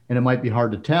this, and it might be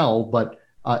hard to tell, but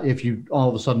if you all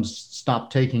of a sudden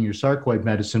stop taking your sarcoid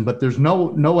medicine, but there's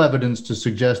no evidence to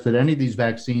suggest that any of these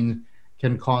vaccines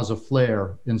can cause a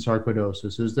flare in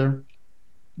sarcoidosis, is there?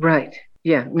 Right.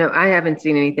 Yeah. No, I haven't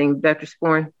seen anything. Dr.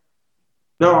 Sporn?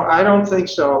 No, I don't think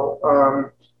so.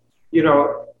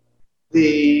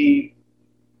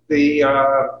 The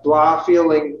blah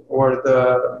feeling or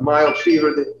the mild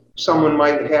fever that someone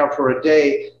might have for a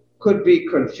day could be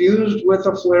confused with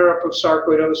a flare-up of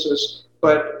sarcoidosis,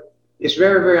 but it's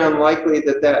very, very unlikely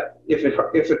that if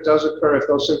it does occur, if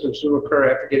those symptoms do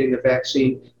occur after getting the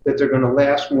vaccine, that they're going to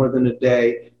last more than a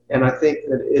day. And I think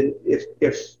that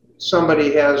if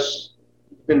somebody has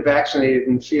been vaccinated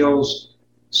and feels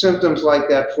symptoms like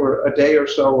that for a day or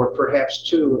so, or perhaps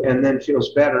 2, and then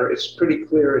feels better, it's pretty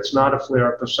clear it's not a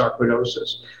flare-up of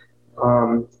sarcoidosis.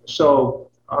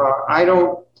 I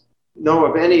don't know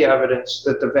of any evidence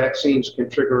that the vaccines can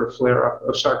trigger a flare-up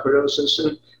of sarcoidosis,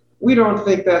 and we don't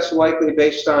think that's likely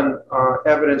based on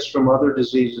evidence from other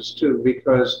diseases too,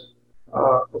 because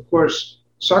of course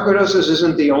sarcoidosis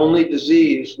isn't the only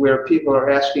disease where people are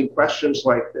asking questions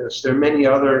like this. There are many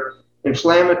other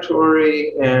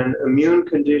inflammatory and immune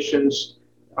conditions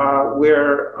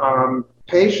where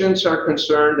patients are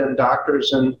concerned, and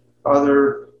doctors and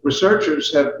other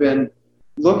researchers have been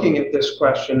looking at this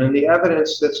question, and the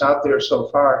evidence that's out there so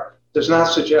far does not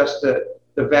suggest that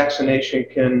the the vaccination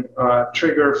can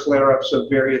trigger flare-ups of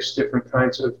various different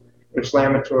kinds of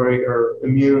inflammatory or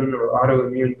immune or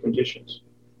autoimmune conditions,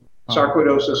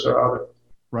 sarcoidosis or other.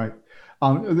 Right.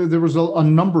 There was a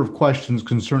number of questions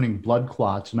concerning blood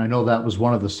clots, and I know that was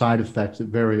one of the side effects that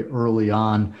very early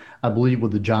on, I believe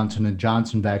with the Johnson &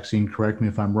 Johnson vaccine, correct me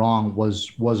if I'm wrong,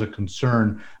 was a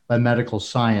concern by medical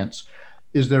science.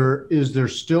 Is there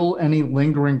still any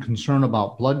lingering concern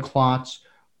about blood clots,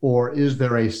 or is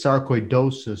there a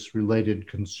sarcoidosis-related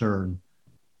concern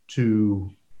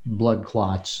to blood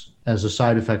clots as a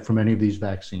side effect from any of these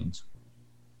vaccines?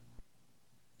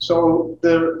 So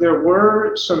there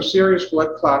were some serious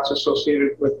blood clots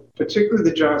associated with particularly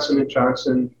the Johnson &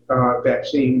 Johnson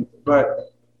vaccine,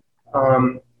 but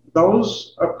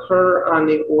those occur on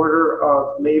the order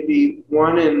of maybe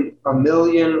 1 in a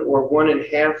million or 1 in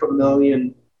half a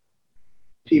million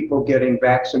people getting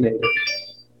vaccinated.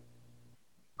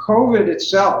 COVID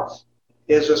itself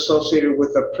is associated with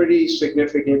a pretty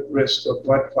significant risk of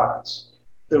blood clots.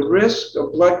 The risk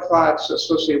of blood clots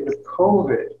associated with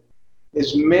COVID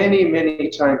is many, many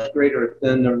times greater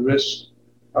than the risk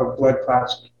of blood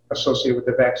clots associated with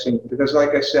the vaccine. Because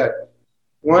like I said,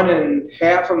 1 in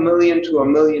half a million to a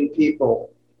million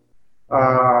people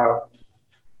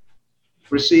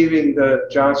receiving the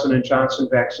Johnson & Johnson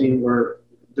vaccine were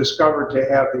discovered to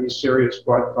have these serious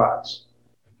blood clots.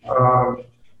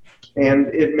 And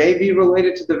it may be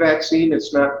related to the vaccine.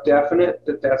 It's not definite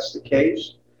that that's the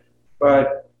case,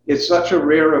 but it's such a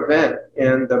rare event,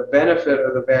 and the benefit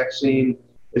of the vaccine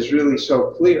is really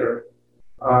so clear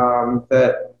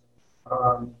that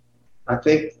I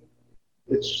think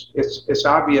it's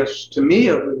obvious to me,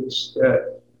 at least,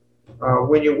 that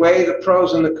when you weigh the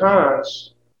pros and the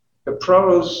cons, the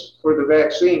pros for the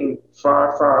vaccine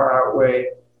far, far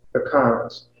outweigh the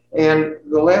cons. And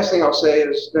the last thing I'll say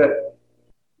is that,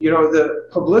 the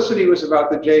publicity was about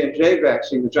the J&J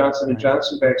vaccine, the Johnson &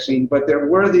 Johnson vaccine, but there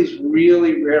were these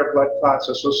really rare blood clots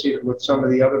associated with some of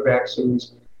the other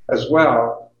vaccines as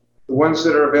well. The ones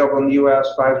that are available in the U.S.,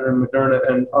 Pfizer and Moderna,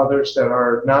 and others that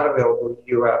are not available in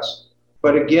the U.S.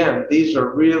 But again, these are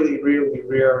really, really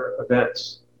rare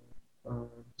events.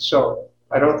 So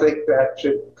I don't think that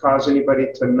should cause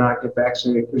anybody to not get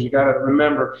vaccinated, because you got to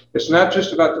remember, it's not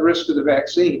just about the risk of the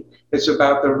vaccine, it's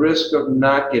about the risk of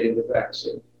not getting the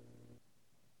vaccine.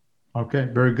 Okay,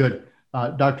 very good.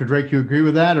 Dr. Drake, you agree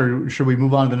with that, or should we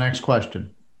move on to the next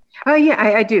question? Oh, yeah,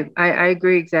 I do. I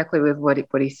agree exactly with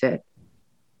what he said.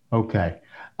 Okay.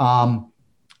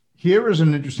 Here is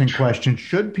an interesting question.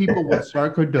 Should people with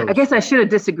sarcoidosis... I guess I should have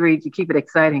disagreed to keep it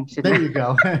exciting. There you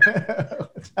go.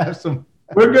 Let's have some...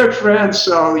 We're good friends,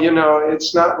 so,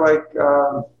 it's not like,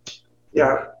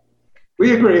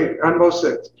 we agree on most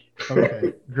things.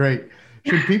 Okay, great.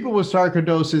 Should people with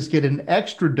sarcoidosis get an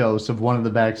extra dose of one of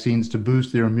the vaccines to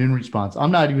boost their immune response?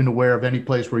 I'm not even aware of any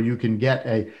place where you can get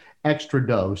an extra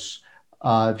dose.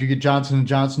 If you get Johnson &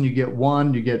 Johnson, you get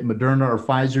 1. You get Moderna or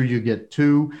Pfizer, you get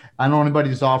 2. I don't know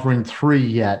anybody's offering 3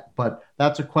 yet, but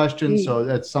that's a question. So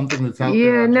that's something that's out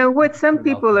there. Yeah, no, what some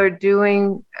people are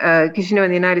doing, because, in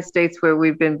the United States, where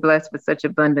we've been blessed with such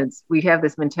abundance, we have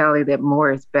this mentality that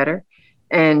more is better.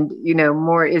 And,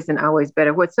 more isn't always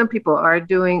better. What some people are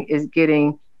doing is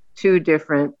getting 2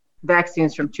 different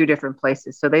vaccines from 2 different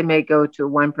places. So they may go to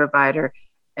one provider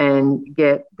and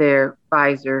get their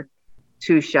Pfizer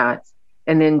 2 shots,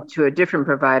 and then to a different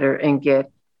provider and get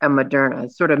a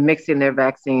Moderna, sort of mixing their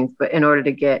vaccines, but in order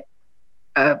to get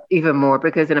even more,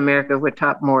 because in America, we're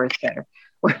taught more is better,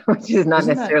 which is not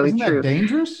necessarily true. Isn't that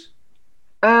dangerous?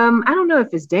 I don't know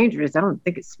if it's dangerous. I don't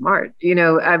think it's smart.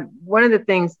 One of the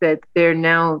things that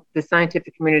the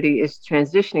scientific community is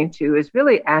transitioning to is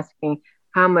really asking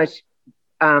how much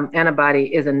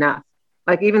antibody is enough.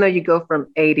 Like, even though you go from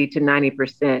 80 to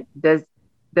 90%, does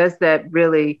that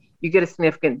really, you get a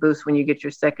significant boost when you get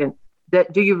your second,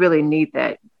 do you really need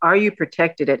that? Are you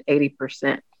protected at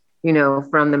 80%,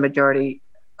 from the majority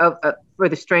for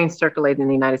the strains circulating in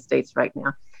the United States right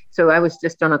now? So I was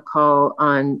just on a call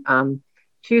on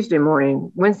Wednesday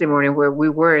morning, where we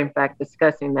were in fact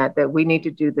discussing that we need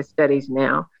to do the studies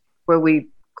now, where we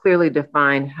clearly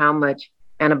define how much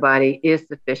antibody is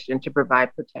sufficient to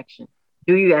provide protection.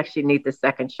 Do you actually need the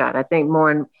second shot? I think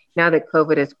more now that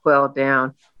COVID has quelled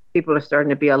down, people are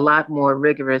starting to be a lot more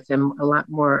rigorous and a lot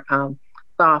more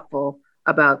thoughtful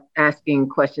about asking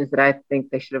questions that I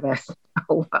think they should have asked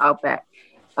a while back.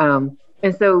 And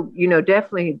so,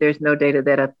 definitely there's no data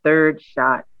that a third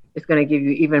shot is going to give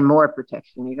you even more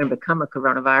protection. You're going to become a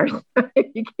coronavirus.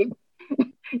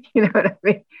 You know what I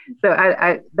mean? So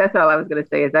I that's all I was going to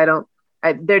say is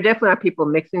there definitely are people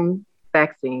mixing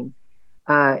vaccines.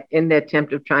 in the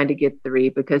attempt of trying to get 3,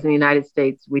 because in the United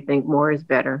States, we think more is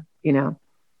better,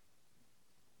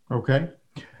 Okay.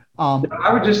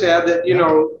 I would just add that,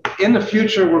 in the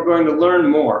future, we're going to learn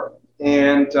more.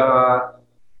 And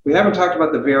we haven't talked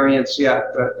about the variants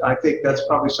yet, but I think that's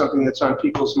probably something that's on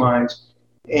people's minds.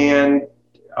 And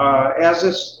as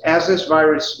this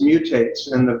virus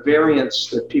mutates, and the variants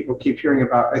that people keep hearing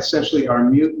about essentially are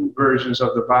mutant versions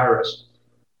of the virus,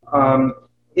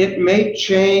 it may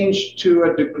change to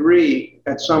a degree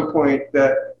at some point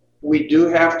that we do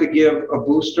have to give a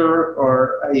booster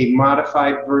or a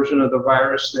modified version of the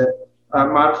virus,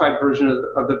 modified version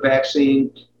of the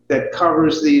vaccine that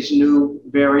covers these new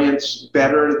variants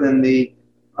better than the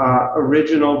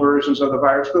original versions of the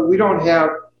virus. But we don't have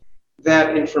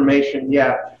that information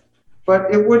yet.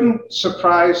 But it wouldn't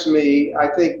surprise me. I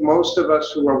think most of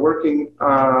us who are working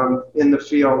in the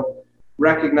field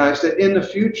recognize that in the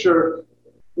future,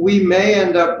 we may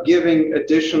end up giving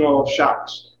additional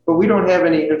shots. But we don't have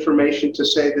any information to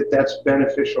say that that's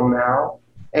beneficial now,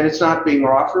 and it's not being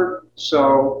offered.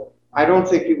 So I don't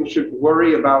think people should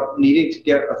worry about needing to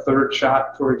get a 3rd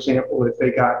shot, for example, if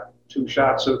they got 2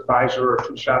 shots of Pfizer or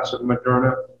 2 shots of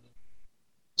Moderna.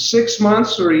 6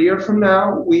 months or a year from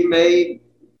now, we may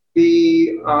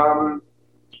be,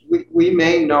 we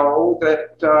may know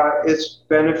that it's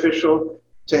beneficial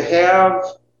to have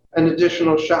an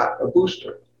additional shot, a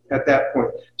booster, at that point.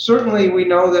 Certainly, we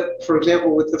know that, for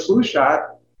example, with the flu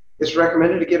shot, it's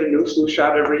recommended to get a new flu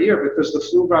shot every year because the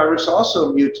flu virus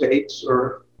also mutates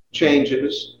or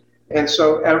changes. And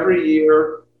so every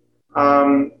year,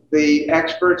 the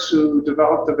experts who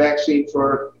develop the vaccine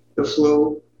for the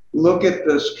flu look at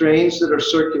the strains that are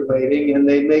circulating, and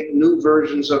they make new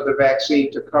versions of the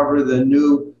vaccine to cover the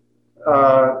new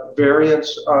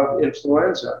variants of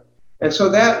influenza. And so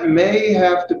that may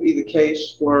have to be the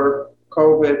case for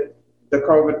the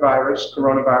COVID virus,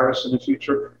 coronavirus in the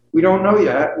future. We don't know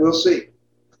yet. We'll see.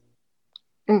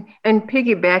 And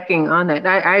piggybacking on that,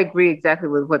 I agree exactly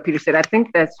with what Peter said. I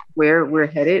think that's where we're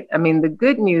headed. I mean, the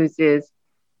good news is,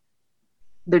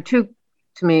 there are 2,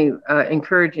 to me,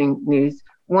 encouraging news.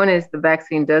 One is the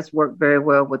vaccine does work very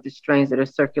well with the strains that are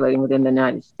circulating within the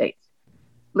United States.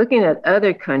 Looking at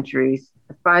other countries,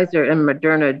 Pfizer and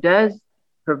Moderna does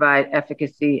provide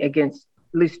efficacy against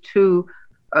at least 2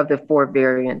 of the 4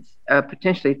 variants,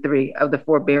 potentially 3 of the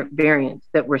 4 variants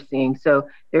that we're seeing. So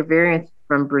there are variants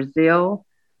from Brazil,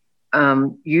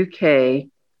 UK,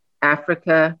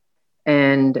 Africa,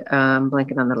 and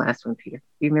blanking on the last one, Peter.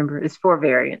 You remember? It's 4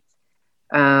 variants.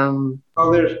 There's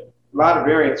a lot of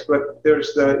variants, but there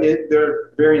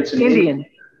are variants in Indian.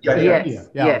 Yes.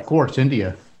 Yeah, of course,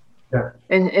 India. Yeah.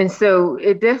 And so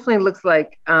it definitely looks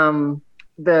like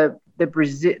the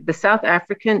South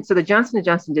African, so the Johnson &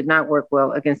 Johnson did not work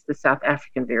well against the South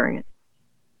African variant.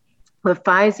 But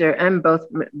Pfizer and both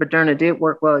Moderna did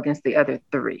work well against the other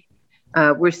 3.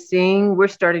 We're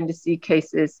starting to see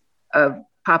cases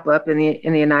pop up in the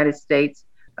United States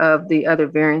of the other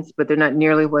variants, but they're not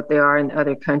nearly what they are in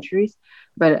other countries.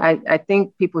 But I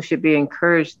think people should be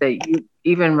encouraged that you,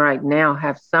 even right now,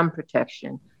 have some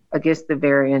protection against the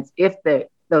variants if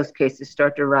those cases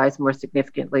start to rise more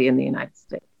significantly in the United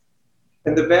States.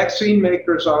 And the vaccine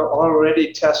makers are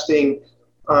already testing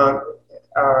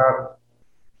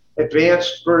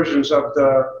advanced versions of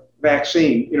the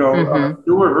vaccine,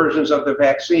 newer versions of the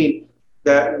vaccine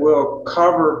that will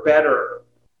cover better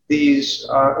these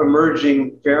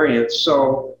emerging variants.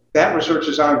 So that research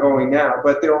is ongoing now,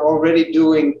 but they're already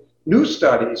doing new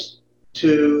studies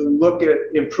to look at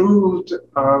improved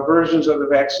versions of the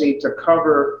vaccine to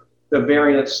cover the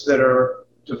variants that are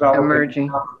developing emerging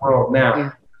in the world now.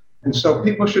 Yeah. And so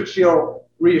people should feel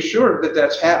reassured that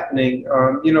that's happening.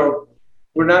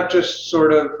 We're not just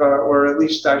sort of, or at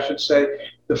least I should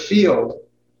say, the field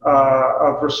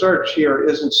of research here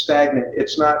isn't stagnant.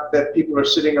 It's not that people are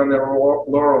sitting on their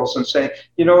laurels and saying,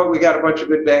 you know what, we got a bunch of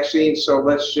good vaccines, so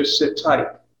let's just sit tight.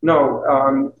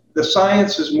 No, the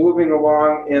science is moving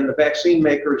along, and the vaccine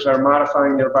makers are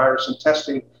modifying their virus and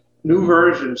testing new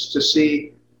versions to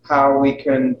see how we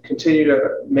can continue to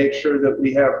make sure that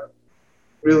we have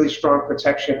really strong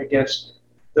protection against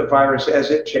the virus as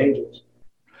it changes.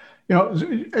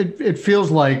 It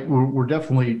feels like we're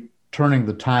definitely turning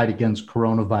the tide against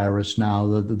coronavirus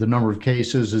now. The number of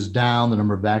cases is down, the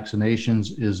number of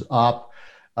vaccinations is up.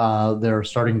 They're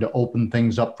starting to open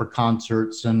things up for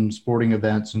concerts and sporting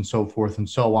events and so forth and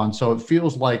so on. So it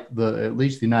feels like at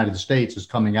least the United States is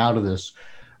coming out of this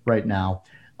right now.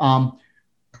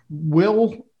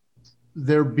 Will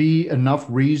there be enough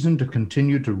reason to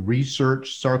continue to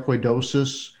research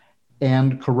sarcoidosis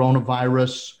and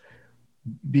coronavirus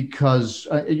because,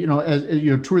 as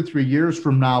 2 or 3 years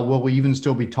from now, will we even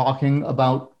still be talking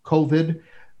about COVID?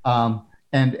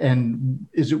 And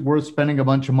is it worth spending a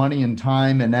bunch of money and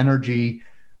time and energy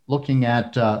looking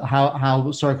at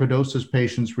how sarcoidosis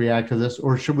patients react to this,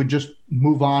 or should we just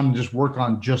move on and just work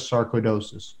on just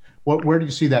sarcoidosis? Where do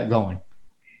you see that going?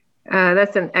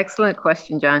 That's an excellent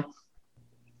question, John.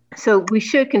 So we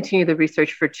should continue the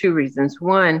research for 2 reasons.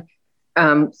 One,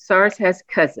 SARS has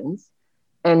cousins,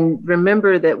 and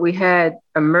remember that we had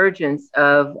emergence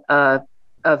of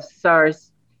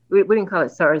SARS. We didn't call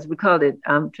it SARS. We called it.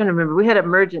 I'm trying to remember. We had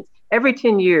emergence every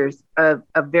 10 years of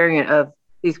a variant of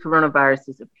these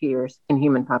coronaviruses appears in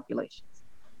human populations.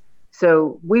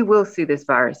 So we will see this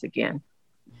virus again.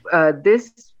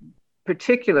 This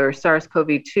particular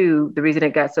SARS-CoV-2, the reason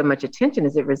it got so much attention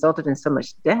is it resulted in so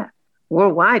much death,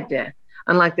 worldwide death.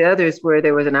 Unlike the others where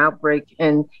there was an outbreak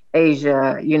in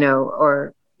Asia,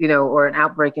 or an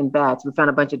outbreak in bats. We found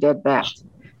a bunch of dead bats.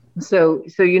 So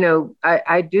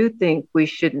I do think we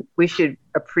should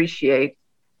appreciate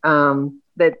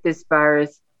that this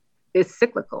virus is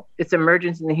cyclical. Its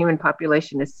emergence in the human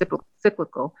population is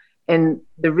cyclical. And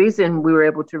the reason we were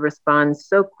able to respond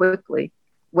so quickly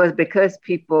was because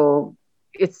people,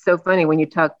 it's so funny when you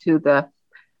talk to the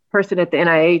person at the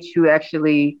NIH who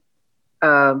actually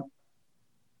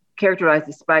characterized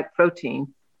the spike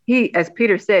protein. He, as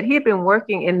Peter said, he had been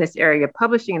working in this area,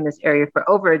 publishing in this area for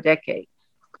over a decade.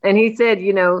 And he said,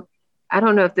 I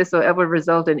don't know if this will ever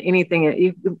result in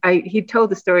anything. He told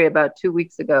the story about 2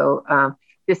 weeks ago,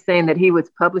 just saying that he was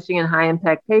publishing in high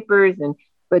impact papers,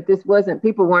 but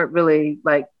people weren't really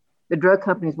the drug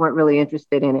companies weren't really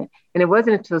interested in it. And it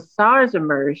wasn't until SARS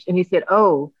emerged and he said,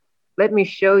 oh, let me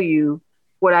show you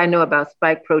what I know about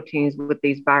spike proteins with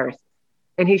these viruses.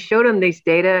 And he showed them these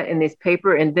data in this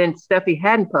paper and then stuff he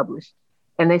hadn't published.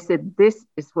 And they said, this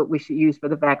is what we should use for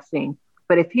the vaccine.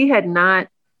 But if he had not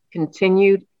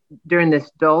continued during this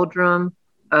doldrum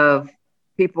of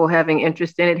people having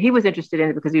interest in it, he was interested in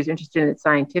it because he was interested in it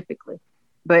scientifically.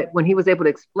 But when he was able to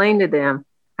explain to them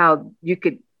how you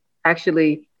could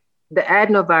actually, the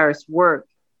adenovirus work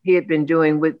he had been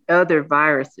doing with other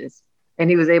viruses, and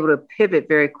he was able to pivot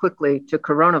very quickly to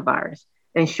coronavirus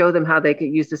and show them how they could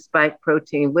use the spike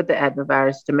protein with the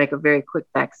adenovirus to make a very quick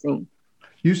vaccine.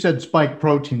 You said spike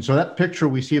protein. So that picture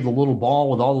we see of the little ball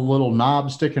with all the little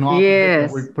knobs sticking off,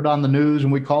 yes, we put on the news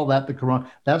and we call that the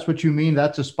corona. That's what you mean?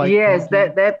 That's a spike yes, protein?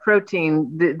 Yes, that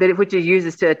protein, which it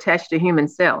uses to attach to human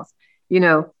cells.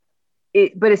 But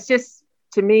it's just,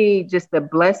 to me, just a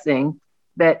blessing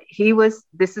that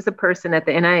this is a person at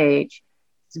the NIH.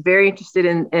 He's very interested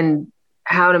in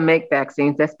how to make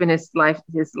vaccines. That's been his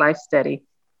life study.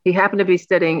 He happened to be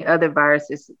studying other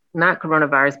viruses, not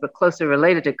coronavirus, but closely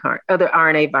related to other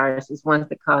RNA viruses, ones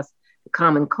that cause the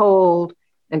common cold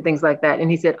and things like that.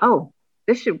 And he said, oh,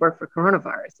 this should work for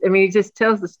coronavirus. I mean, he just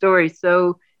tells the story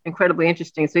so incredibly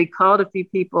interesting. So he called a few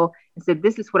people and said,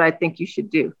 this is what I think you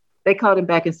should do. They called him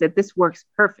back and said, this works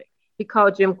perfect. He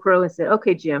called Jim Crow and said,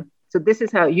 okay, Jim, so this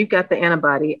is how you got the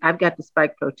antibody. I've got the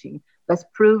spike protein. Let's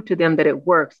prove to them that it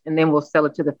works. And then we'll sell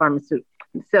it to the pharmaceutical,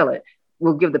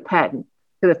 We'll give the patent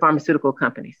to the pharmaceutical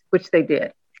companies, which they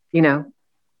did, Well,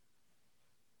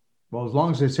 as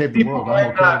long as they save the world,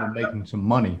 I'm okay with making some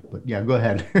money. But yeah, go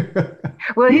ahead.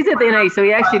 Well, he's at the NIH, so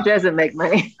he actually doesn't make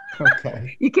money.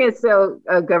 Okay. You can't sell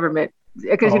government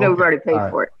because, we've already paid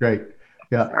for it. Great.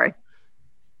 Yeah. Sorry.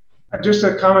 Just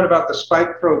a comment about the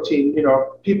spike protein.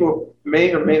 People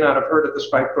may or may not have heard of the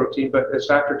spike protein, but as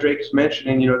Dr. Drake's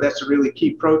mentioning, that's a really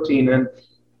key protein. And,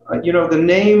 the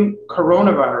name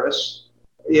coronavirus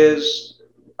is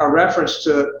a reference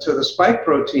to the spike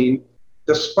protein.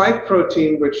 The spike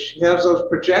protein, which has those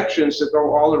projections that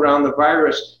go all around the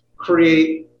virus,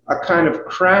 create a kind of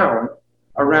crown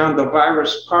around the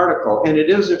virus particle. And it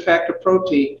is, in fact, a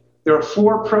protein. There are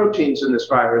 4 proteins in this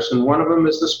virus, and one of them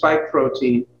is the spike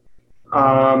protein.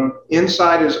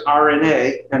 Inside is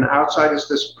RNA, and outside is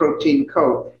this protein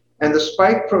coat. And the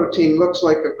spike protein looks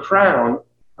like a crown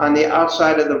on the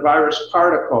outside of the virus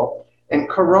particle. And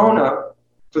corona,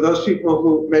 for those people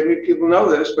who, maybe people know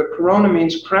this, but corona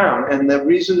means crown. And the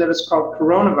reason that it's called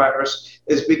coronavirus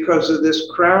is because of this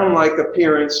crown-like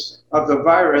appearance of the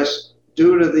virus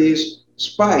due to these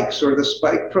spikes or the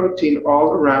spike protein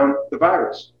all around the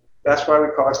virus. That's why we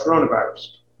call it coronavirus.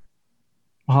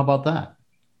 How about that?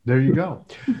 There you go.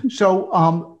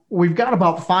 So we've got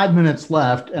about 5 minutes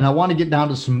left, and I want to get down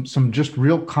to some just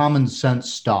real common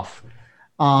sense stuff.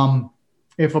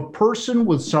 If a person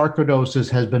with sarcoidosis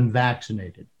has been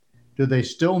vaccinated, do they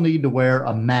still need to wear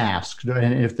a mask?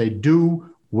 And if they do,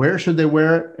 where should they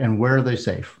wear it, and where are they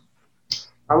safe?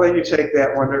 I'll let you take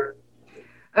that, Wonder.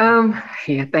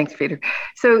 Yeah, thanks, Peter.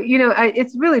 So,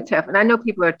 it's really tough. And I know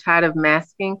people are tired of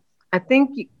masking. I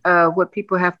think what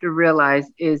people have to realize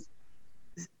is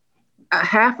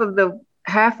half of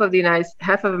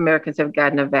Americans have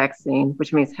gotten a vaccine,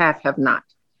 which means half have not.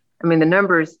 I mean, the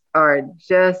numbers are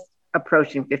just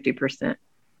approaching 50%.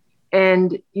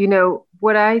 And,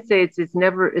 what I say is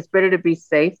it's better to be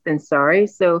safe than sorry.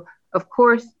 So, of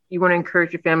course, you want to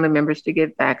encourage your family members to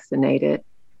get vaccinated.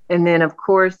 And then, of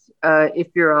course, if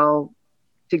you're all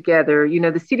together, the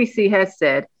CDC has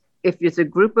said if it's a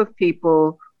group of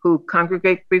people who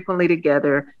congregate frequently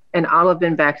together and all have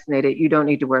been vaccinated, you don't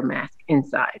need to wear a mask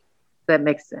inside. That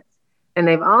makes sense. And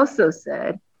they've also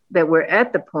said that we're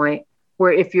at the point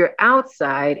where if you're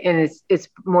outside and it's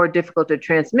more difficult to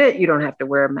transmit, you don't have to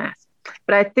wear a mask.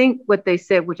 But I think what they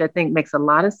said, which I think makes a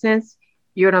lot of sense,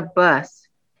 you're on a bus,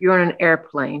 you're on an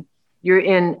airplane, you're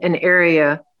in an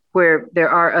area where there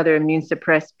are other immune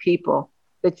suppressed people,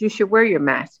 that you should wear your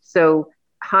mask. So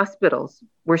hospitals,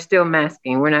 we're still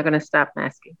masking. We're not going to stop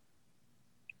masking.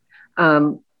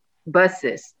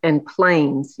 Buses and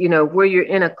planes, where you're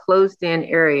in a closed in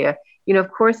area, of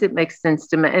course it makes sense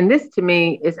to me. And this to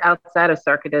me is outside of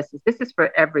sarcoidosis. This is for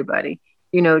everybody,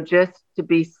 just to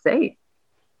be safe.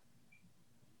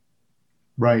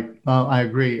 Right. I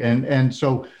agree. And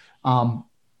so,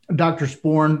 Dr.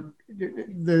 Sporn,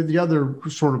 the other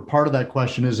sort of part of that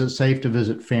question is it safe to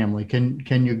visit family?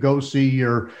 Can you go see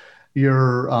your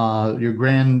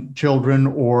grandchildren,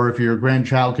 or if you're a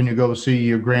grandchild, can you go see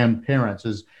your grandparents?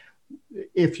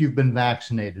 If you've been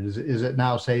vaccinated, is it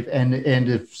now safe? And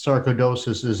if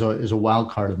sarcoidosis is a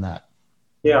wild card in that?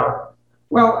 Yeah.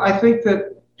 Well, I think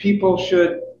that people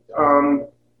should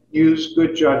use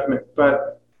good judgment,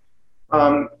 but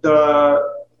the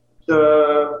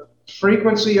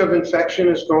frequency of infection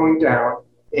is going down,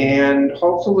 and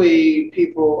hopefully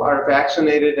people are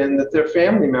vaccinated and that their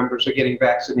family members are getting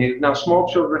vaccinated. Now,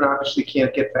 small children obviously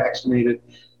can't get vaccinated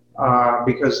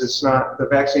because the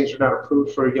vaccines are not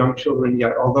approved for young children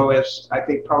yet. Although, as I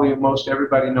think probably most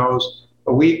everybody knows,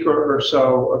 a week or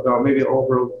so ago, maybe a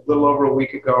little over a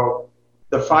week ago,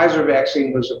 the Pfizer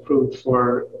vaccine was approved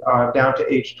for down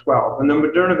to age 12. And the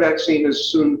Moderna vaccine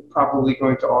is soon probably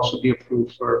going to also be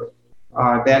approved for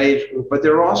that age group. But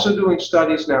they're also doing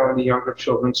studies now in the younger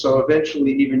children. So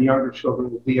eventually even younger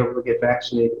children will be able to get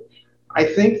vaccinated. I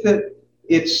think that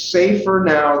it's safer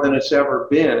now than it's ever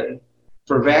been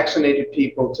for vaccinated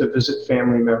people to visit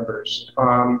family members.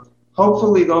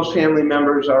 Hopefully those family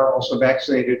members are also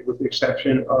vaccinated, with the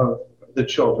exception of the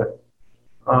children.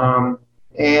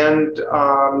 If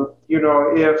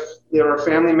there are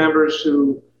family members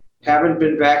who haven't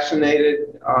been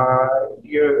vaccinated,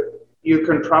 you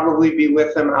can probably be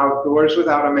with them outdoors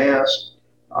without a mask.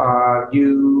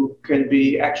 You can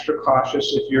be extra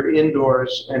cautious if you're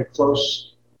indoors and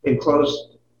close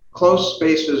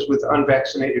spaces with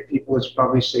unvaccinated people. It's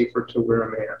probably safer to wear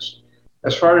a mask.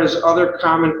 As far as other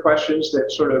common questions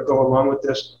that sort of go along with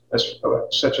this,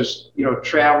 such as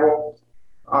travel,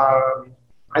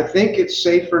 I think it's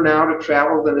safer now to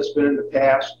travel than it's been in the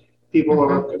past. People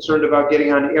are concerned about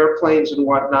getting on airplanes and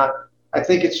whatnot. I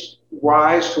think it's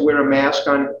wise to wear a mask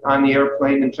on the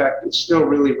airplane. In fact, it's still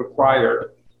really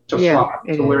required to fly,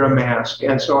 to wear a mask.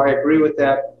 And so I agree with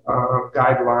that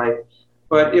guideline.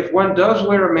 But if one does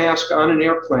wear a mask on an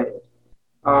airplane,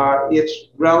 it's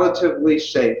relatively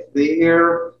safe. The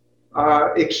air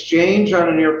exchange on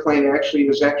an airplane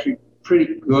is actually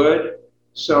pretty good.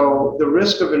 So the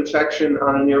risk of infection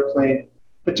on an airplane,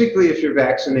 particularly if you're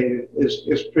vaccinated,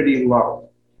 is pretty low.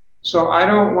 So I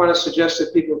don't want to suggest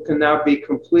that people can now be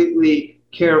completely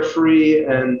carefree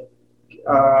and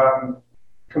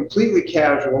completely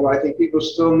casual. I think people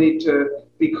still need to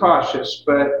be cautious,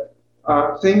 but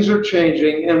things are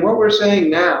changing. And what we're saying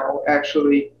now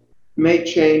actually may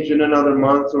change in another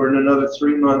month or in another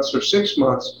 3 months or 6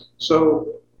 months.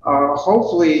 So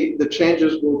hopefully the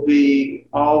changes will be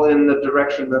all in the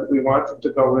direction that we want them to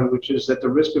go in, which is that the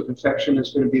risk of infection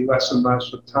is going to be less and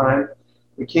less with time.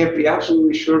 We can't be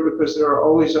absolutely sure because there are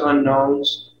always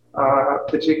unknowns,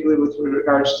 particularly with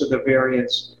regards to the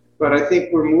variants. But I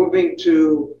think we're moving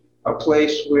to a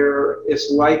place where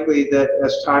it's likely that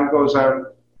as time goes on,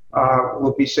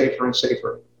 we'll be safer and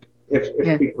safer if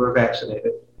people are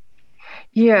vaccinated.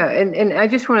 Yeah, and I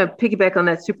just want to piggyback on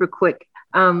that super quick.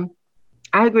 I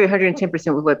agree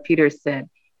 110% with what Peter said.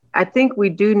 I think we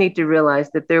do need to realize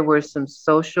that there were some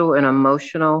social and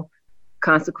emotional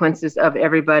consequences of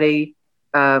everybody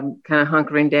kind of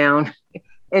hunkering down.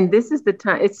 And this is the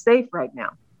time, it's safe right now.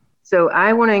 So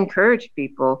I want to encourage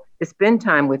people to spend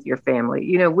time with your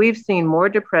family. We've seen more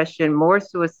depression, more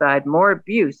suicide, more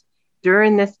abuse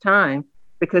during this time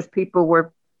because people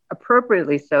were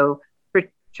appropriately so, for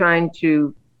trying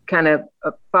to kind of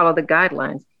follow the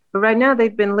guidelines. But right now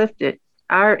they've been lifted.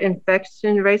 Our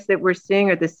infection rates that we're seeing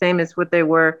are the same as what they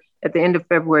were at the end of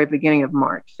February, beginning of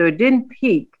March. So it didn't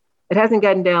peak. It hasn't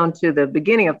gotten down to the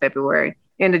beginning of February,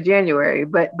 end of January,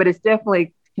 but it's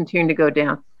definitely continuing to go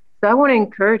down. So I want to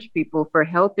encourage people for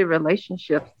healthy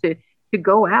relationships to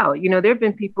go out. There have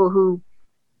been people who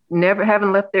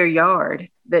haven't left their yard,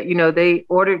 that, they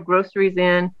ordered groceries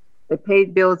in, they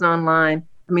paid bills online.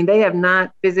 I mean, they have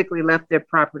not physically left their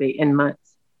property in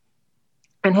months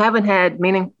and haven't had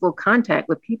meaningful contact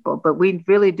with people. But we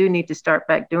really do need to start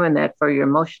back doing that for your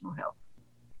emotional health.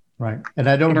 Right. And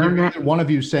I don't hear either one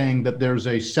of you saying that there's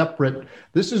a separate,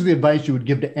 this is the advice you would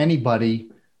give to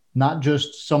anybody, not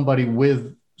just somebody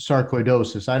with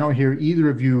sarcoidosis. I don't hear either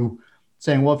of you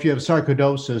saying, well, if you have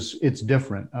sarcoidosis, it's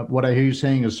different. What I hear you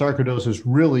saying is sarcoidosis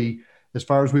really, as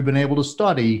far as we've been able to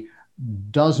study,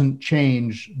 doesn't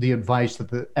change the advice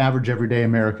that the average everyday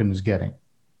American is getting.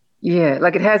 Yeah,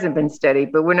 like it hasn't been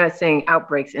studied, but we're not seeing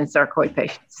outbreaks in sarcoid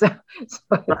patients.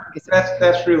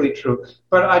 That's really true.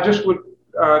 But I just would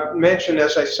mention,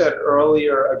 as I said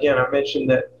earlier, again, I mentioned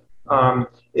that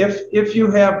if you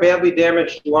have badly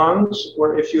damaged lungs,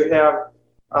 or if you have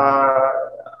a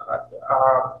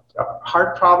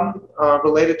heart problem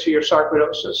related to your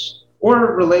sarcoidosis,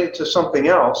 or related to something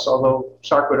else, although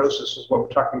sarcoidosis is what we're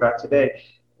talking about today,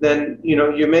 then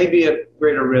you may be at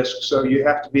greater risk. So you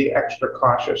have to be extra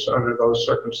cautious under those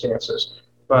circumstances.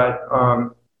 But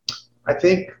I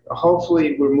think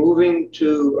hopefully we're moving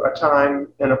to a time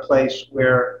and a place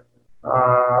where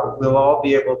we'll all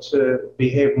be able to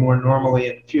behave more normally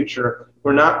in the future.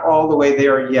 We're not all the way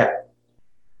there yet.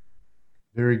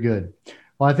 Very good.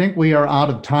 Well, I think we are out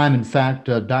of time. In fact,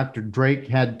 Dr. Drake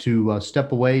had to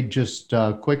step away just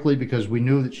quickly because we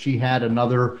knew that she had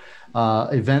another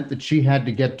event that she had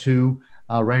to get to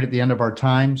right at the end of our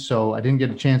time. So I didn't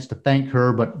get a chance to thank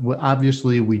her, but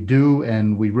obviously we do,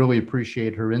 and we really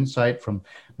appreciate her insight from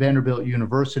Vanderbilt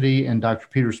University. And Dr.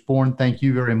 Peter Sporn, thank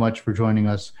you very much for joining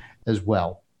us as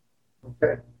well.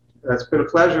 Okay, that's been a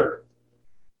pleasure.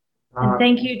 And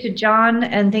thank you to John,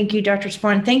 and thank you, Dr.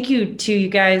 Sporn. Thank you to you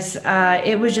guys.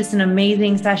 It was just an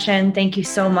amazing session. Thank you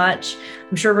so much.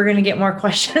 I'm sure we're going to get more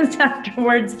questions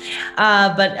afterwards,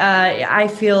 but I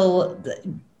feel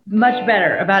much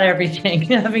better about everything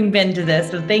having been to this.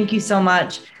 So thank you so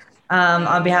much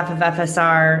on behalf of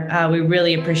FSR. We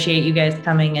really appreciate you guys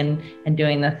coming and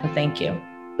doing this. So thank you.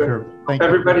 Sure. Thank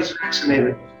Everybody's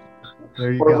vaccinated.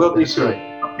 There you or go. will be soon.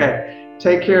 Okay.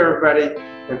 Take care, everybody,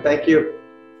 and thank you.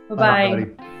 Bye-bye.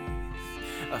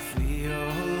 I feel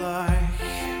like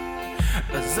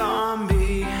a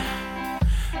zombie,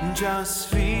 just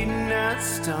feeding and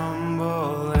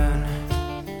stumbling.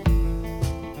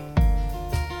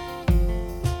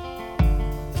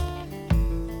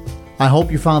 I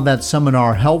hope you found that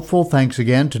seminar helpful. Thanks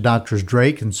again to Drs.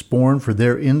 Drake and Sporn for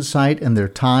their insight and their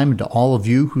time, and to all of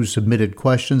you who submitted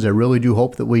questions. I really do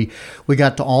hope that we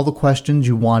got to all the questions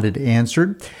you wanted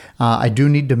answered. I do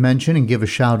need to mention and give a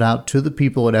shout out to the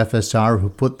people at FSR who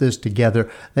put this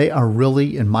together. They are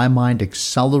really, in my mind,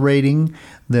 accelerating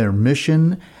their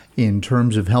mission in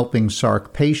terms of helping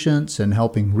SARC patients and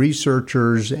helping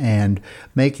researchers and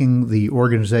making the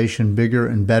organization bigger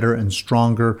and better and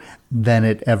stronger than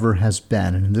it ever has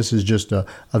been. And this is just a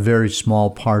very small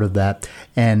part of that.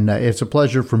 And it's a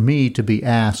pleasure for me to be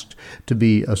asked to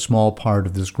be a small part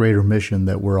of this greater mission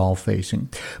that we're all facing.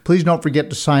 Please don't forget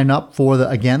to sign up for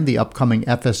the upcoming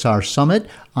FSR Summit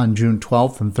on June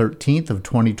 12th and 13th of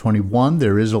 2021.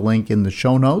 There is a link in the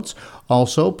show notes.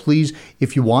 Also, please,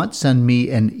 if you want, send me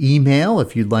an email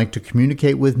if you'd like to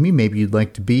communicate with me. Maybe you'd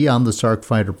like to be on the Sarc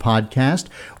Fighter podcast,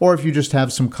 or if you just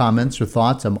have some comments or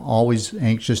thoughts. I'm always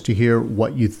anxious to hear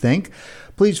what you think.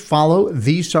 Please follow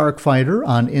The Sarc Fighter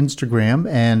on Instagram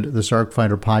and the Sarc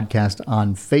Fighter podcast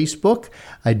on Facebook.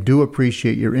 I do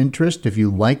appreciate your interest. If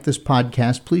you like this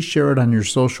podcast, please share it on your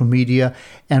social media.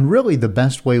 And really, the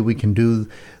best way we can do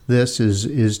this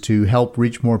is to help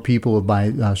reach more people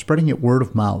by spreading it word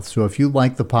of mouth. So if you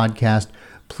like the podcast,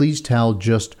 please tell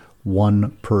just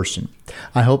one person.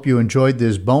 I hope you enjoyed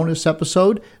this bonus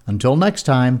episode. Until next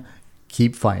time,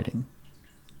 keep fighting.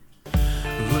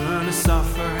 Learn to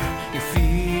suffer, you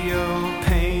feel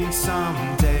pain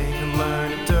someday.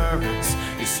 Learn endurance,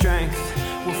 your strength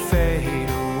will fade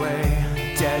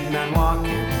away. Dead man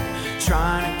walking,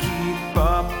 trying to keep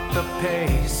up the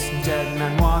pace. Dead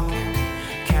man walking,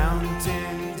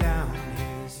 counting